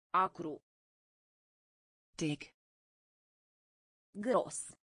 Acru. Dick.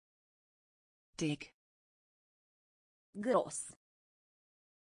 Gros. Dick. Gros.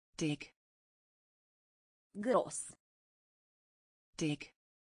 Dick. Gros. Dick.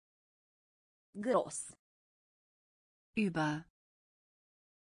 Gros. Über.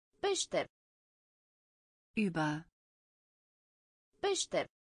 Peșter. Über. Peșter.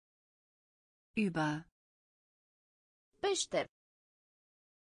 Über. Peșter.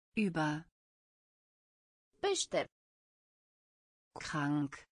 Über. Peșter.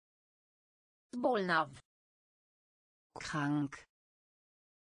 Krank. Bolnav. Krank.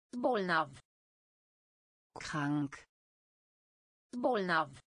 Bolnav. Krank. Bolnav.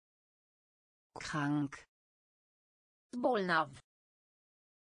 Krank. Bolnav.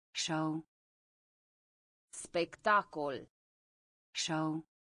 Show. Spectacol. Show.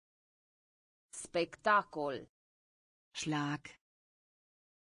 Spectacol. Schlag.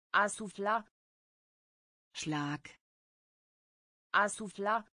 Asufla. Schlag.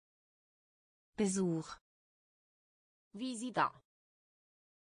 Asufla. Besuch. Vizita.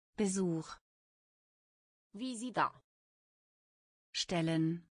 Besuch. Vizita. Stellen.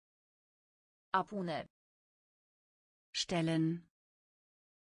 A pune. Stellen.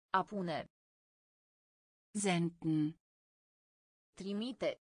 A pune. Senden.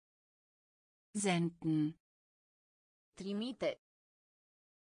 Trimite. Senden. Trimite.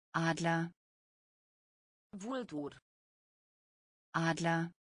 Adler. Vultur.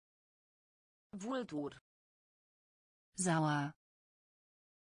 Adler. Vultur. Sauer.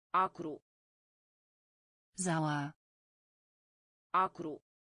 Acru. Sauer. Acru.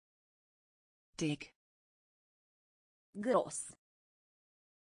 Dick. Gros.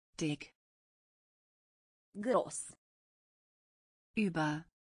 Dick. Gros. Über.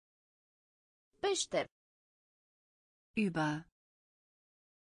 Peșter. Über.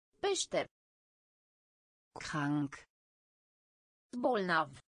 Peșter. Krank. Bolnav.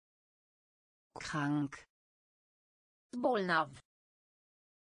 Krank. Bolnav.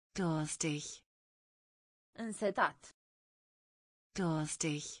 Durstig. Însetat.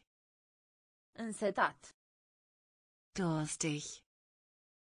 Durstig. Însetat. Durstig.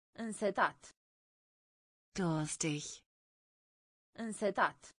 Însetat. Durstig.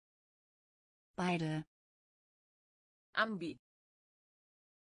 Însetat. Beide. Ambi.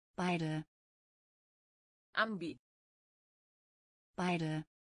 Beide. Ambi. Beide.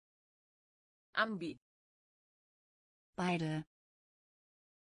 Ambi. Beide.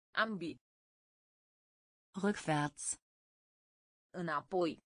 Ambi. Rückwärts.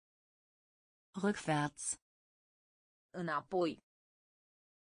 Înapoi. Rückwärts. Înapoi.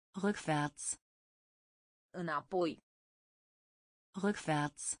 Rückwärts. Înapoi.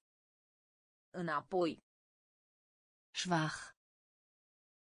 Rückwärts. Înapoi. Schwach.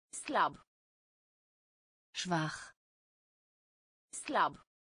 Slab. Schwach. Slab.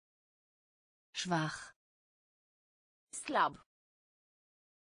 Schwach. Slab.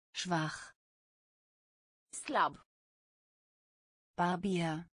 Schwach. Slab.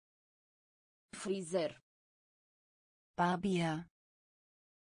 Barbier. Frizer. Barbier.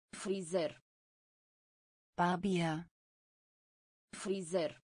 Frizer. Barbier.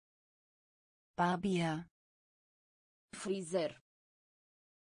 Frizer. Barbier. Frizer.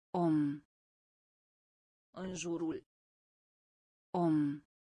 În jurul.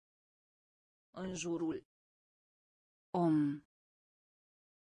 În jurul.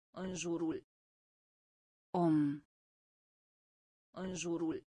 În jurul. În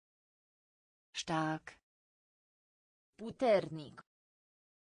jurul. Stark. Puternic.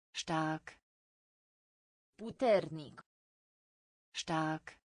 Stark. Puternic. Stark.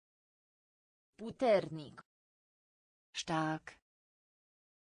 Puternic. Stark.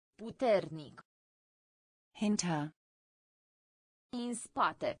 Puternic. Hinter. În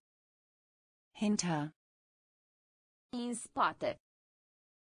spate. Hinter. În spate.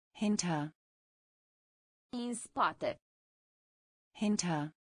 Hinter. În spate.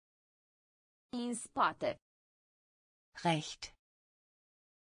 Hinter. În spate. Recht.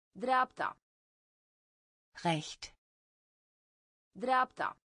 Dreapta. Recht.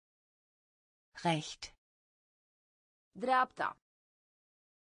 Dreapta. Recht. Dreapta.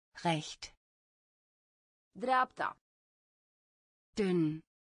 Recht. Dreapta. Dünn.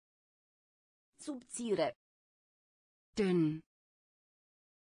 Subțire. Dünn.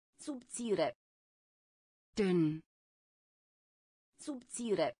 Subțire. Dünn.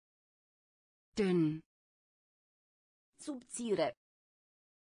 Subțire. Dünn. Subțire.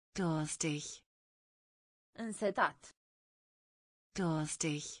 Durstig. Însetat.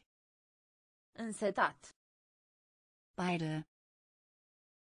 Durstig. Însetat. Beide.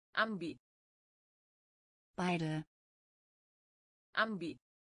 Ambi. Beide. Ambi.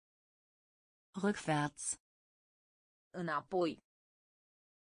 Rückwärts. Înapoi.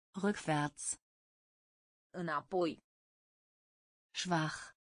 Rückwärts. Înapoi.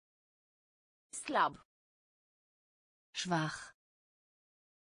 Schwach. Slab. Schwach.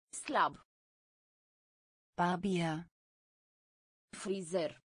 Slab. Barbier.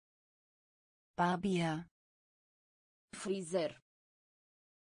 Frizer. Barbier. Frizer.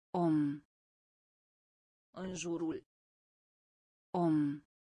 În jurul.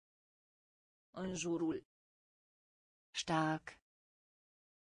 În jurul. Stark.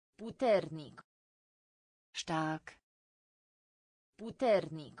 Puternic. Stark.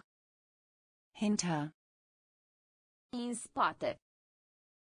 Puternic. Hinter. În spate.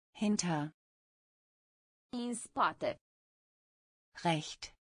 Hinter. În spate.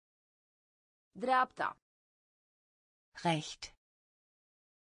 Recht. Dreapta. Recht.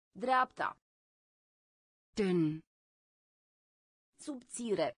 Dreapta. Dünn.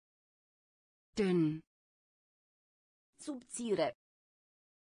 Subțire. Dünn. Subțire.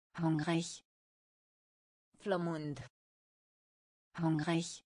 Hungrig. Flămând. Hungrig.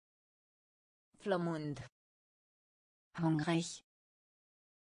 Flămând. Hungrig.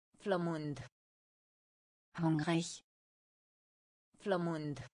 Flămând. Hungrig.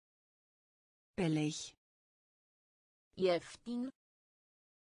 Flămând. Billig. Ieftin.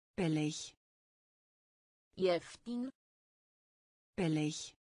 Billig. Ieftin.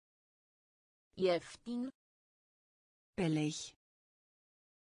 Billig. Ieftin. Billig.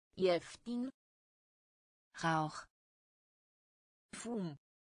 Ieftin. Rauch. Fum.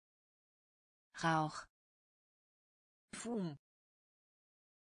 Rauch. Fum.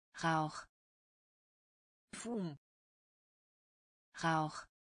 Rauch. Fum. Rauch.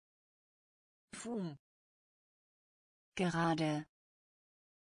 Fum. Gerade.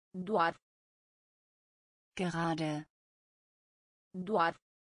 Doar. Gerade. Doar.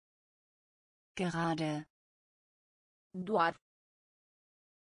 Gerade. Doar.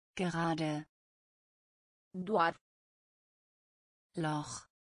 Gerade. Doar. Loch.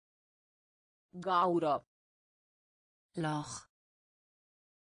 Gaură. Loch.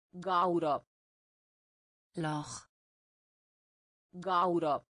 Gaură. Loch.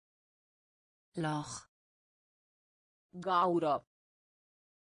 Gaură. Loch. Gaură.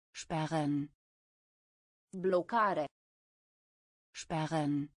 Sperren. Blocare.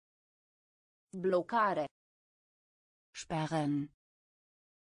 Sperren. Blocare. Sperren.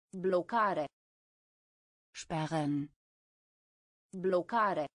 Blocare. Sperren.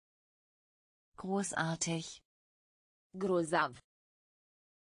 Blocare. Großartig. Grozav.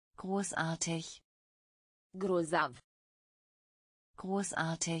 Großartig. Grozav.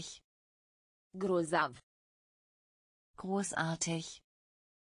 Großartig. Grozav. Großartig.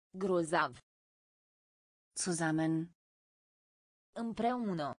 Grozav. Zusammen.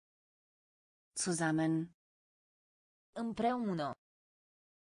 Împreună. Zusammen. Împreună.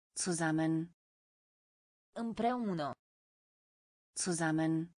 Zusammen. Împreună.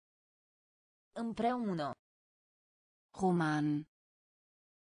 Zusammen. Împreună. Roman.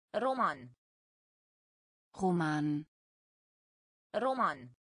 Roman. Roman. Roman.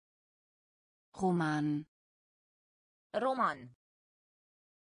 Roman. Roman.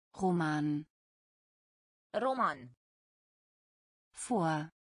 Roman. Roman. Vor.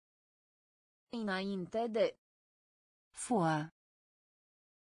 Înainte de. Vor.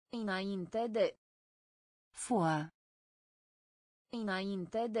 Înainte de. Vor.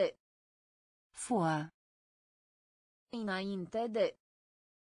 Înainte de. Vor. Înainte de.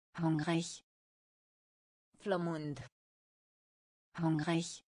 Hungrig. Flămând. Hungrig.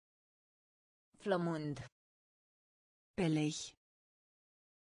 Flămând. Billig.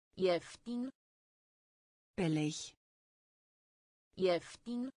 Ieftin. Billig.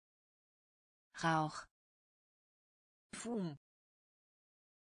 Ieftin. Rauch. Fum.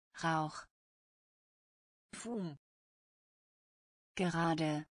 Rauch. Fum.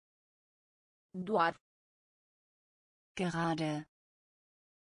 Gerade. Doar. Gerade.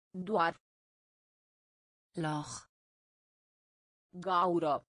 Doar. Loch.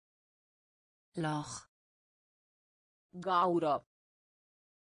 Gaură. Loch. Gaură.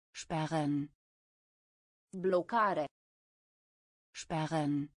 Sperren. Blocare.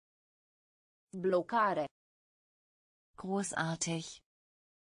 Sperren. Blocare. Großartig.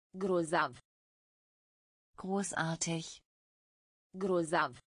 Grozav. Großartig.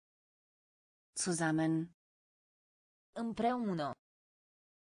 Grozav. Zusammen. Împreună.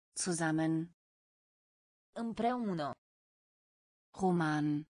 Zusammen. Împreună.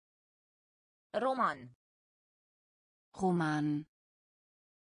 Roman. Roman. Roman.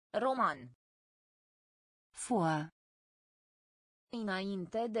 Roman. Vor.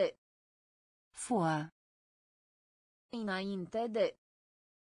 Înainte de. Vor. Înainte de.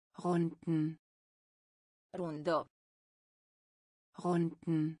 Runden. Rundă.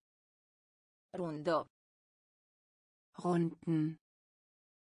 Runden. Rundă. Runden.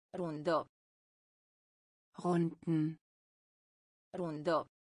 Rundă. Runden. Rundă.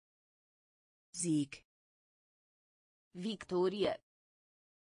 Sieg. Victorie.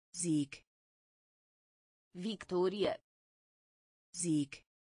 Sieg. Victorie. Sieg.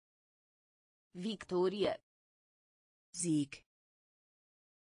 Victorie. Sieg.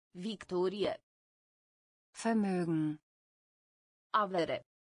 Victorie. Vermögen. Avere.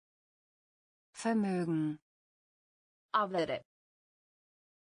 Vermögen. Avere.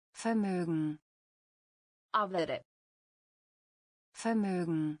 Vermögen. Avere.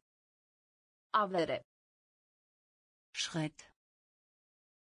 Vermögen. Avere. Schritt.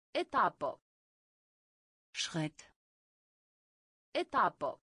 Etapă. Schritt.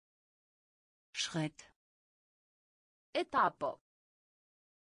 Etapă. Schritt. Etapă.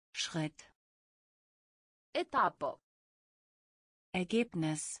 Schritt. Etapă.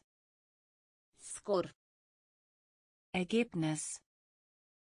 Ergebnis. Scor. Ergebnis.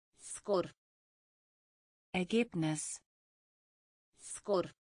 Scor. Ergebnis. Scor.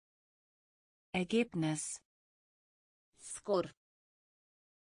 Ergebnis. Scor.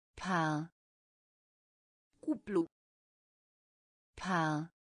 Paar. Cuplu. Paar.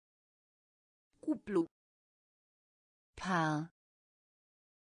 Cuplu. Paar.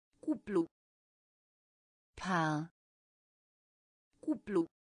 Cuplu. Paar. Cuplu.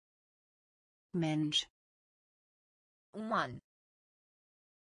 Mensch. Uman.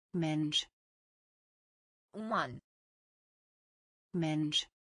 Mensch. Uman. Mensch.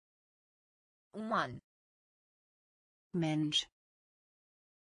 Uman. Mensch.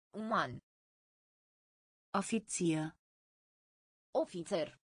 Uman. Offizier.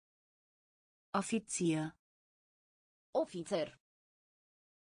 Ofițer. Offizier. Ofițer.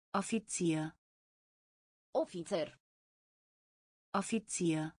 Offizier. Ofițer.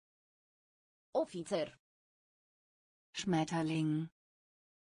 Offizier. Ofițer. Schmetterling.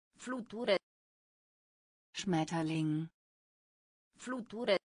 Fluture. Schmetterling.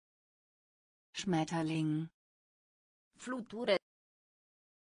 Fluture. Schmetterling. Fluture.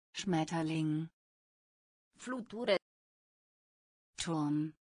 Schmetterling. Fluture.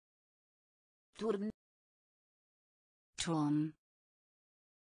 Turm. Turn. Turm. Turn.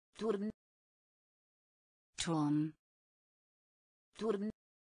 Turm. Turn. Turm.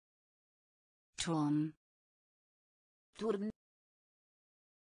 Turn.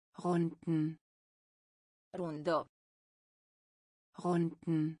 Runden. Rundă.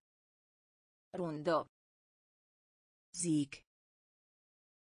 Runden. Rundă. Sieg.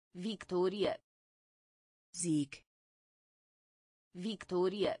 Victorie. Sieg.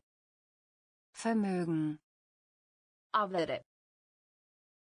 Victorie. Vermögen. Avere.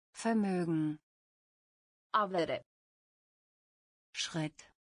 Vermögen. Avere. Schritt.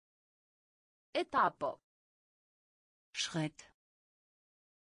 Etapă. Schritt.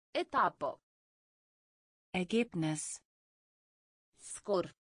 Etapă. Ergebnis. Scor.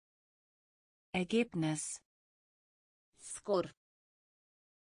 Ergebnis. Scor.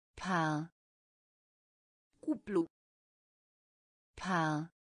 Paar. Cuplu.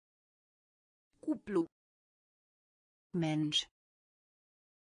 Paar. Cuplu. Mensch.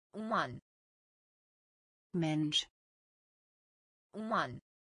 Uman. Mensch. Uman.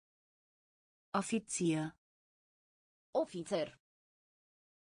 Offizier. Ofițer.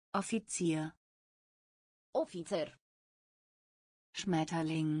 Offizier. Ofițer.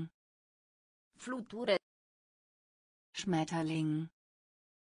 Schmetterling. Fluture. Schmetterling.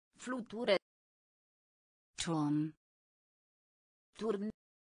 Fluture. Turm. Turn.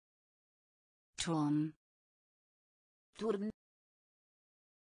 Turm. Turn.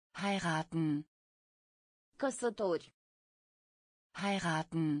 Heiraten. Căsători.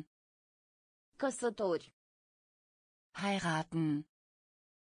 Heiraten. Căsători. Heiraten.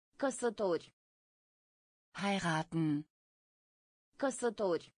 Căsători. Heiraten.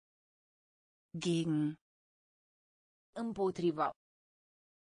 Căsători. Gegen. Împotriva.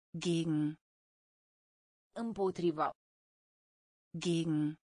 Gegen. Împotriva.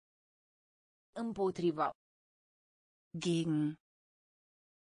 Gegen. Împotriva. Gegen.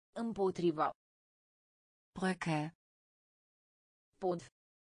 Împotriva. Brücke. Pod.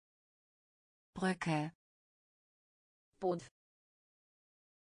 Brücke. Pod.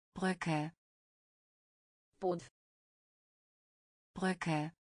 Brücke. Pod. Brücke.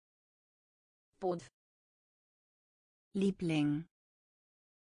 Pod. Liebling.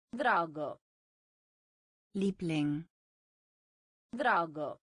 Dragă. Liebling. Dragă.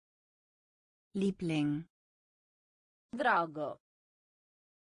 Liebling. Dragă.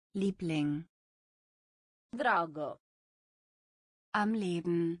 Liebling. Dragă. Am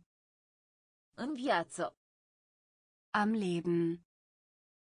Leben. În viață. Am Leben.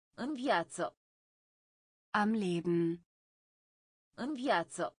 În viață. Am Leben. În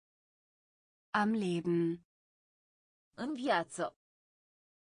viață. Am Leben. În viață.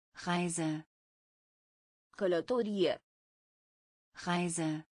 Reise. Călătorie.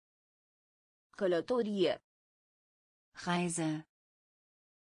 Reise. Călătorie. Reise.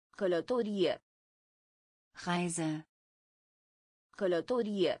 Călătorie. Reise.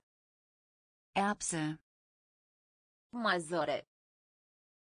 Călătorie. Erbse. Mazăre.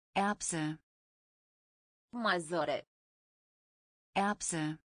 Erbse. Mazăre. Erbse.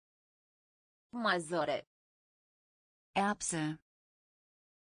 Mazăre. Erbse.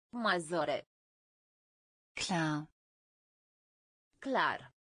 Mazăre. Klar. Clar.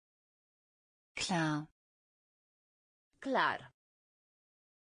 Klar. Clar.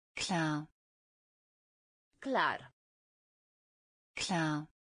 Klar. Clar. Klar.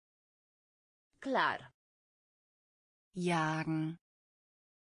 Clar. Jagen.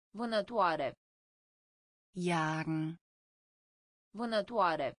 Vânătoare. Jagen.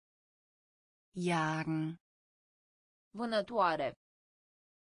 Vânătoare. Jagen. Vânătoare.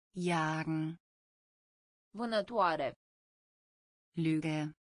 Jagen. Vânătoare. Lüge.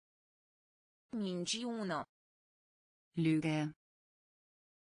 Minciună. Lüge.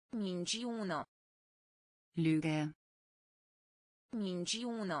 Minciună. Lüge.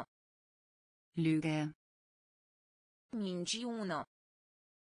 Minciună. Lüge. Minciună.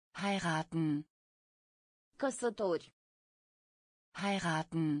 Heiraten. Căsători.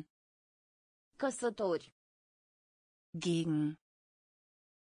 Heiraten. Căsători. Gegen.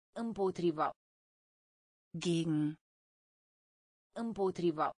 Împotriva. Gegen.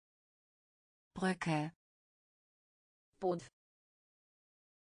 Împotriva. Brücke. Pod.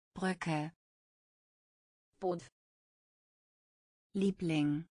 Brücke. Pod.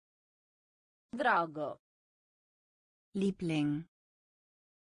 Liebling. Dragă. Liebling.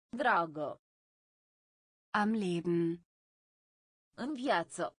 Dragă. Am Leben. În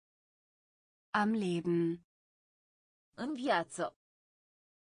viață. Am Leben. În viață.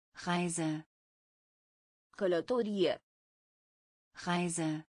 Reise. Călătorie. Reise.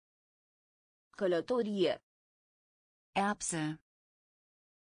 Călătorie. Erbse.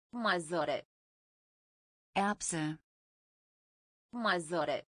 Mazăre. Erbse.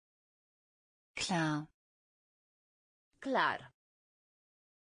 Mazăre. Klar. Clar.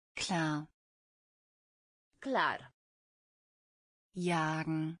 Klar. Clar.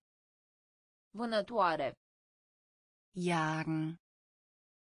 Jagen. Vânătoare. Jagen.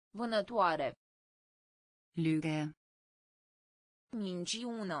 Vânătoare. Lüge.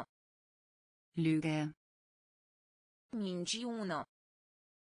 Minciună. Lüge. Minciună.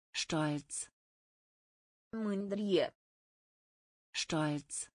 Stolz. Mândrie.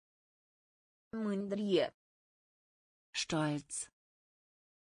 Stolz. Mândrie. Stolz.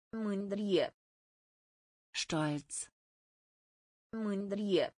 Mândrie. Stolz.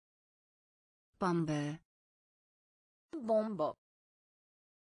 Mândrie. Bombe. Bombă.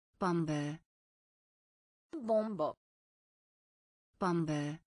 Bombe. Bombă.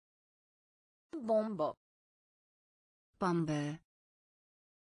 Bombe. Bombă. Bombe.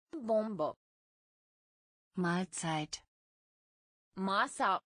 Bombă. Mahlzeit.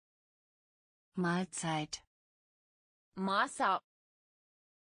 Masa. Mahlzeit. Masa.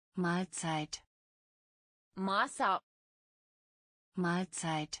 Mahlzeit. Masa.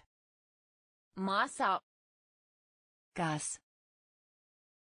 Mahlzeit. Masa. Gas.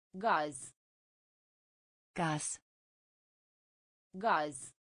 Gaz. Gas.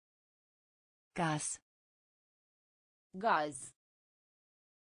 Gaz. Gas. Gaz.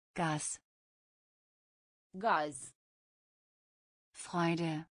 Gas. Gaz.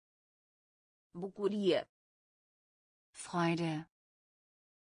 Freude. Bucurie. Freude.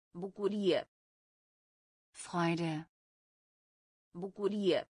 Bucurie. Freude.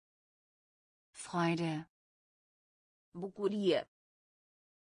 Bucurie. Freude. Bucurie.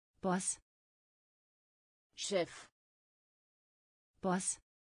 Boss. Șef. Boss.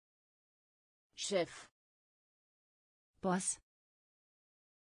 Șef. Boss.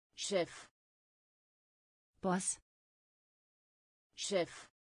 Șef. Boss. Șef.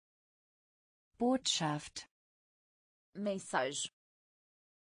 Botschaft. Mesaj.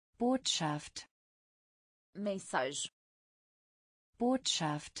 Botschaft. Mesaj.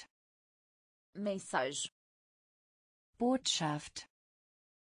 Botschaft. Mesaj. Botschaft.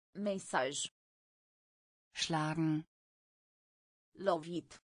 Mesaj. Schlagen.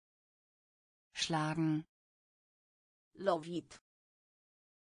 Lovit. Schlagen. Lovit.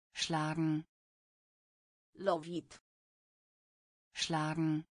 schlagen, lovit,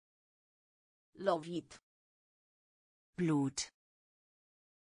 schlagen, lovit, Blut,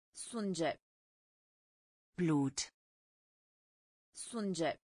 sânge, Blut,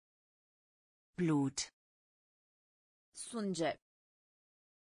 sânge, Blut, sânge,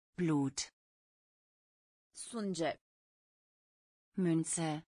 Blut, sânge,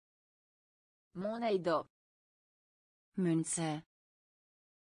 Münze, monedă, Münze,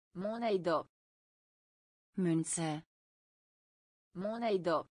 monedă, Münze,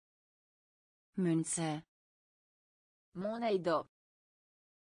 monedă, Münze, monedă,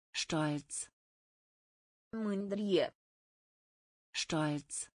 Stolz, mândrie,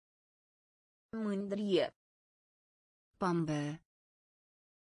 Stolz, mândrie, Bombe,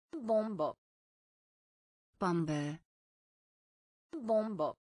 bombă, Bombe,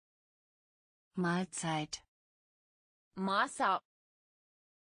 bombă, Mahlzeit, masa,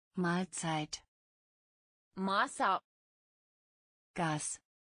 Mahlzeit, masa, Gas,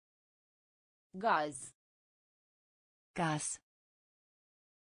 gaz, Gas,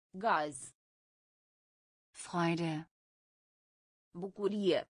 gaz, Freude,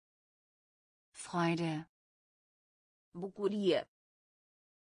 bucurie, Freude, bucurie,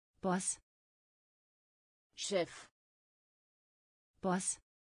 Boss, șef, Boss,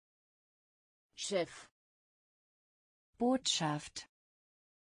 șef, Botschaft,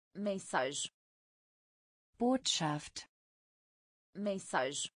 mesaj, Botschaft,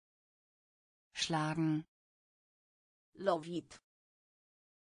 mesaj, schlagen, lovit,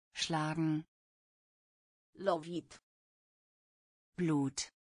 schlagen, lovit, Blut,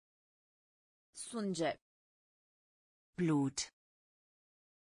 sânge, Blut,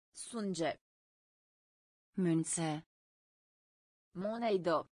 sânge, Münze,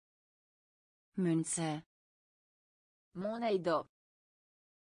 monedă, Münze, monedă,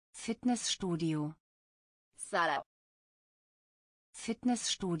 Fitnessstudio, sala,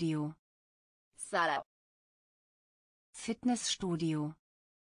 Fitnessstudio, sala, Fitnessstudio,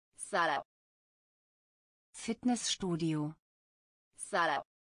 sala, Fitnessstudio, sala,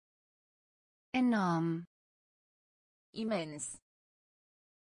 enorm, imens,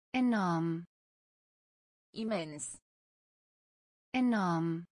 enorm, imens,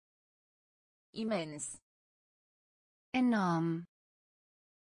 enorm, imens, enorm,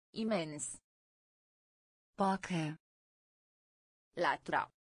 imens, Borke, latra,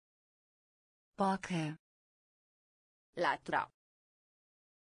 Borke, latra,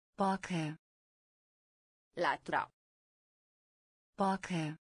 Borke, latra,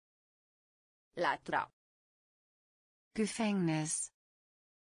 Borke, latra, Gefängnis,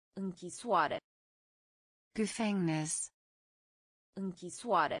 închisoare, Gefängnis,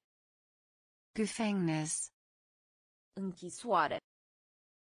 închisoare, Gefängnis, închisoare,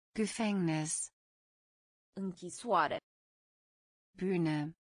 Gefängnis, închisoare,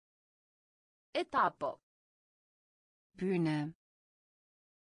 Bühne, etapă, Bühne,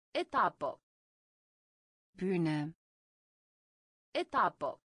 etapă, Bühne,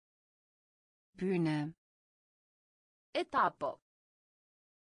 etapă, Bühne, etapă,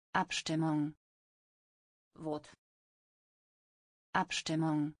 Abstimmung, vot,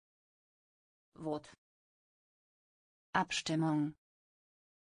 Abstimmung, vot, Abstimmung,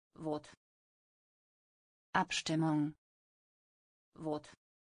 vot, Abstimmung, vot,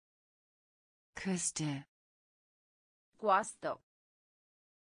 Küste, coastă,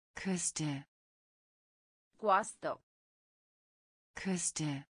 Küste, coastă,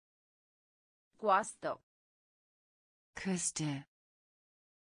 Küste, coastă, Küste,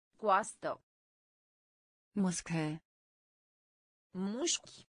 coastă, Muskel,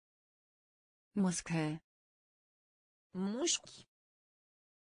 mușchi, Muskel, mușchi,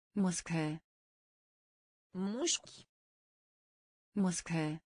 Muskel, mușchi,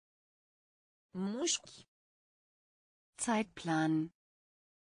 Muskel, mușchi, Zeitplan,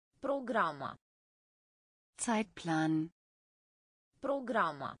 programa, Zeitplan,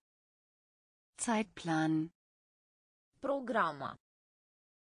 programa, Zeitplan, programa,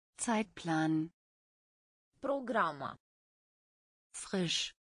 Zeitplan, programa,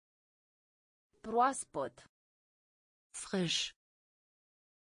 frisch, proaspăt, frisch,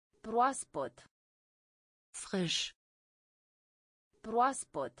 proaspăt, frisch,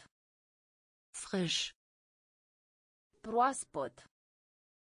 proaspăt, frisch, proaspăt,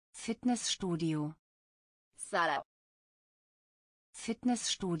 Fitnessstudio, sala,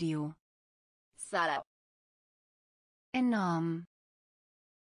 Fitnessstudio, sala, enorm,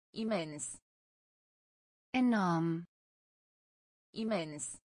 imens, enorm,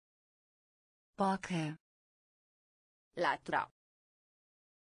 imens, Borke, latra,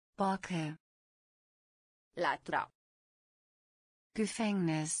 Borke. Latra.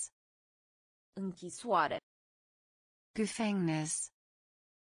 Gefängnis. Închisoare. Gefängnis.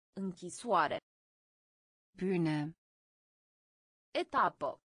 Închisoare. Bühne.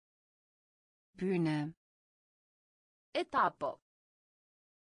 Etapă. Bühne. Etapă.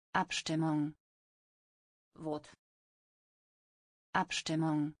 Abstimmung. Vot.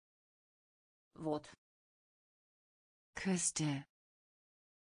 Abstimmung. Vot. Küste.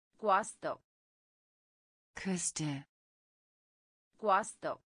 Coastă. Küste.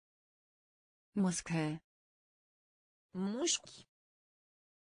 Coastă. Muskel. Mușchi.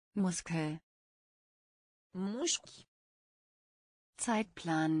 Muskel. Mușchi.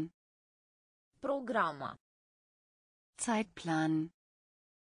 Zeitplan. Programa. Zeitplan.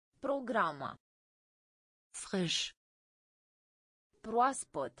 Programa. Frisch.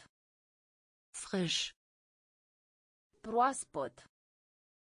 Proaspăt. Frisch. Proaspăt.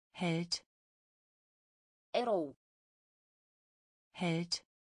 Held. Erou. Held.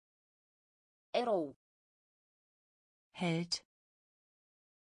 Erou. Held.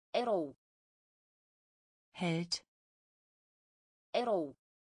 Erou. Held. Erou.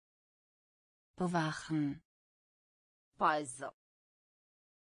 Bewachen. Pază.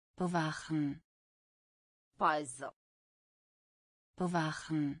 Bewachen. Pază.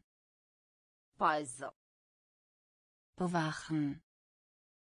 Bewachen. Pază. Bewachen.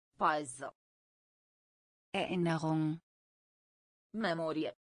 Pază. Erinnerung.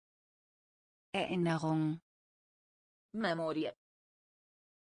 Memorie. Erinnerung. Memorie.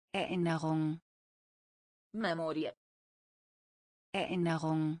 Erinnerung. Memorie.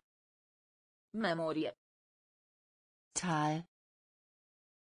 Erinnerung. Memorie. Tal.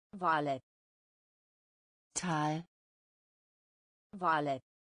 Vale. Tal. Vale.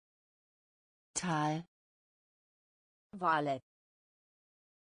 Tal. Vale.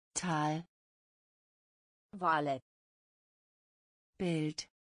 Tal. Vale. Bild.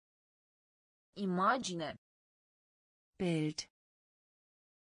 Imagine. Bild.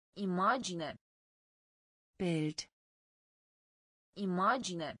 Imagine. Bild.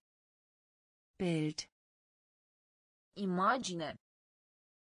 Imagine. Bild. Imagine.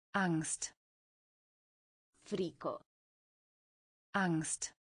 Angst. Frică.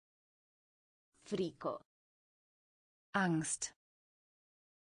 Angst. Frică. Angst.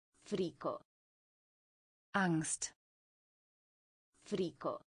 Frică. Angst.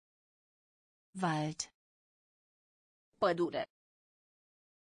 Frică. Wald. Pădure.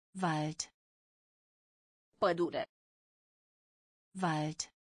 Wald. Pădure. Wald.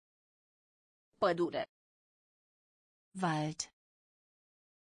 Pădure. Wald.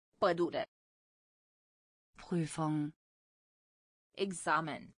 Pădure. Prüfung.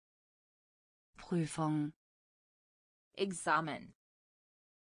 Examen. Prüfung. Examen.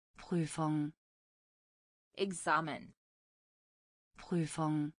 Prüfung. Examen.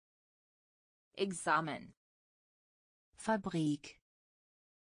 Prüfung. Examen. Fabrik.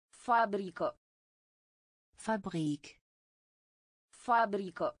 Fabrică. Fabrik.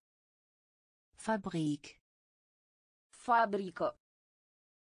 Fabrică. Fabrik. Fabrică.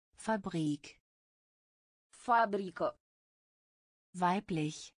 Fabrik. Fabrică.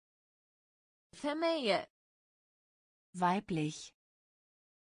 Weiblich. Femeie. Weiblich.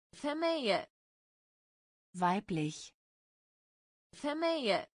 Femeie. Weiblich.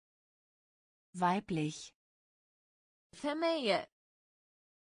 Femeie. Weiblich. Femeie.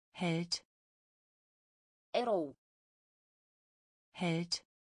 Held. Erou. Held.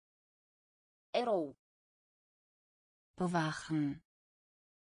 Erou. Bewachen.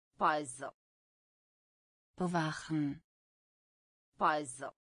 Pază. Bewachen.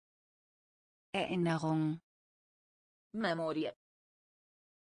 Pază. Erinnerung. Memorie.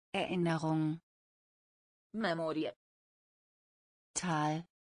 Erinnerung. Memorie. Tal.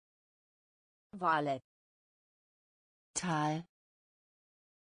 Vale. Tal.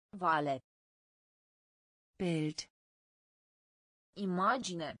 Vale. Bild.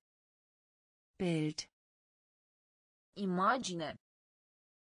 Imagine. Bild. Imagine.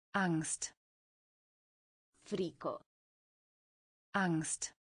 Angst. Frică.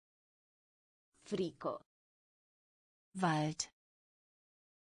 Angst. Frică. Wald.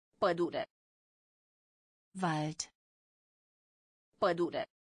 Pădure. Wald. Pădure.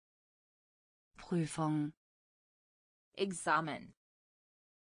 Prüfung. Examen.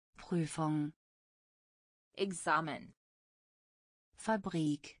 Prüfung. Examen.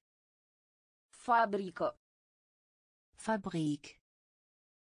 Fabrik. Fabrică. Fabrik.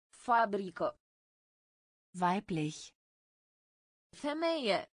 Fabrică. Weiblich.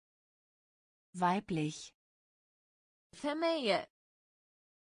 Femeie. Weiblich. Femeie.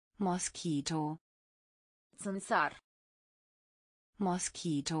 Mosquito. Țânțar.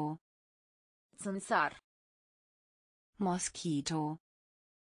 Mosquito. Țânțar. Mosquito.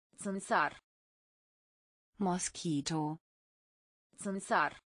 Țânțar. Mosquito.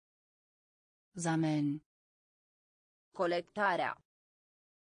 Țânțar. Sammeln. Colectarea.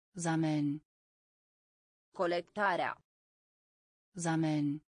 Sammeln. Colectarea. Sammeln.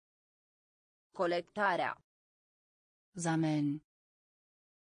 Colectarea. Sammeln.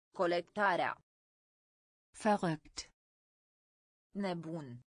 Colectarea. Verrückt.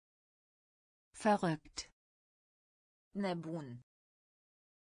 Nebun. Verrückt. Nebun.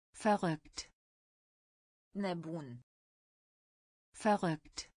 Verrückt. Nebun.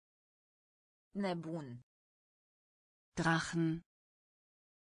 Verrückt. Nebun. Drachen.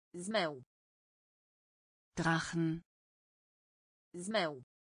 Zmeu. Drachen. Zmeu.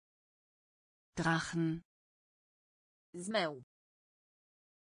 Drachen. Zmeu.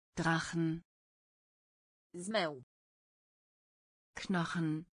 Drachen. Zmeu.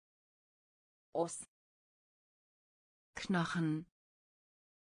 Knochen. Os. Knochen.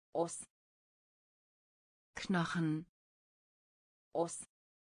 Os. Knochen. Os.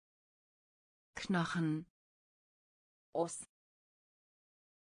 Knochen. Os.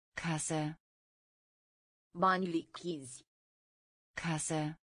 Kasse. Bani lichizi.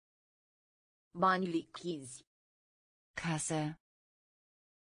 Kasse. Bani lichizi. Kasse.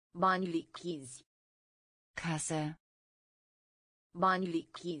 Bani lichizi. Kasse. Bani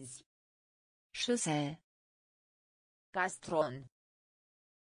lichizi. Schüssel. Castron.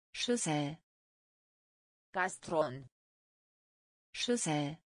 Schüssel. Castron.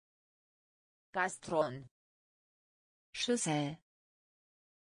 Schüssel. Castron. Schüssel.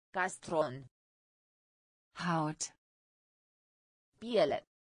 Castron. Haut. Piele.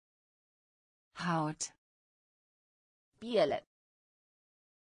 Haut. Piele.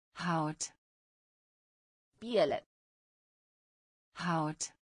 Haut. Piele.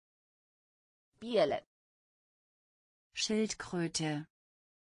 Haut. Piele. Schildkröte.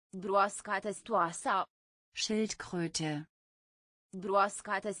 Broasca testoasa. Schildkröte.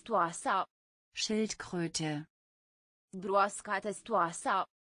 Broasca testoasa. Schildkröte. Broasca testoasa.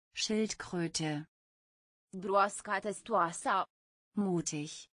 Schildkröte. Broasca testoasa.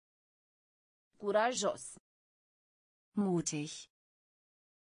 Mutig. Curajos. Mutig.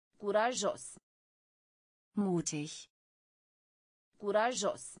 Curajos. Mutig.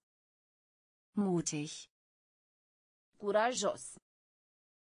 Curajos. Mutig. Curajos.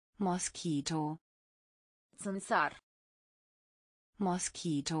 Mosquito. Țânțar.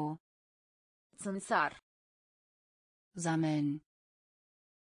 Mosquito. Țânțar. Sammeln.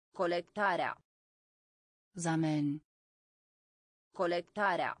 Colectarea. Sammeln.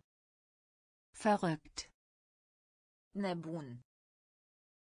 Colectarea. Verrückt. Nebun.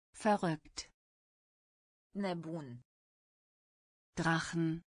 Verrückt. Nebun.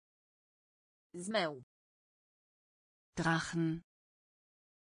 Drachen. Zmeu. Drachen.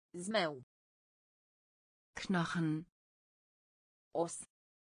 Zmeu. Knochen. Os.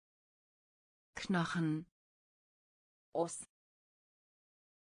 Knochen. Os.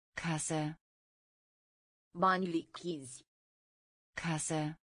 Kasse. Bani lichizi.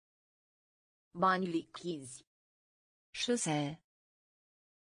 Kasse. Bani lichizi. Schüssel.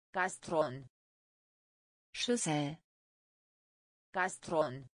 Castron. Schüssel.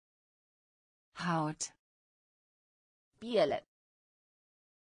 Castron. Haut. Piele.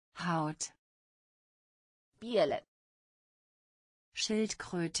 Haut. Piele.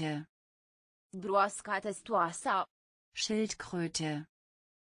 Schildkröte. Broasca testoasa. Schildkröte.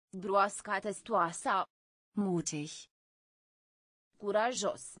 Broasca testoasa. Mutig.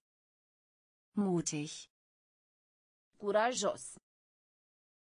 Curajos. Mutig. Curajos.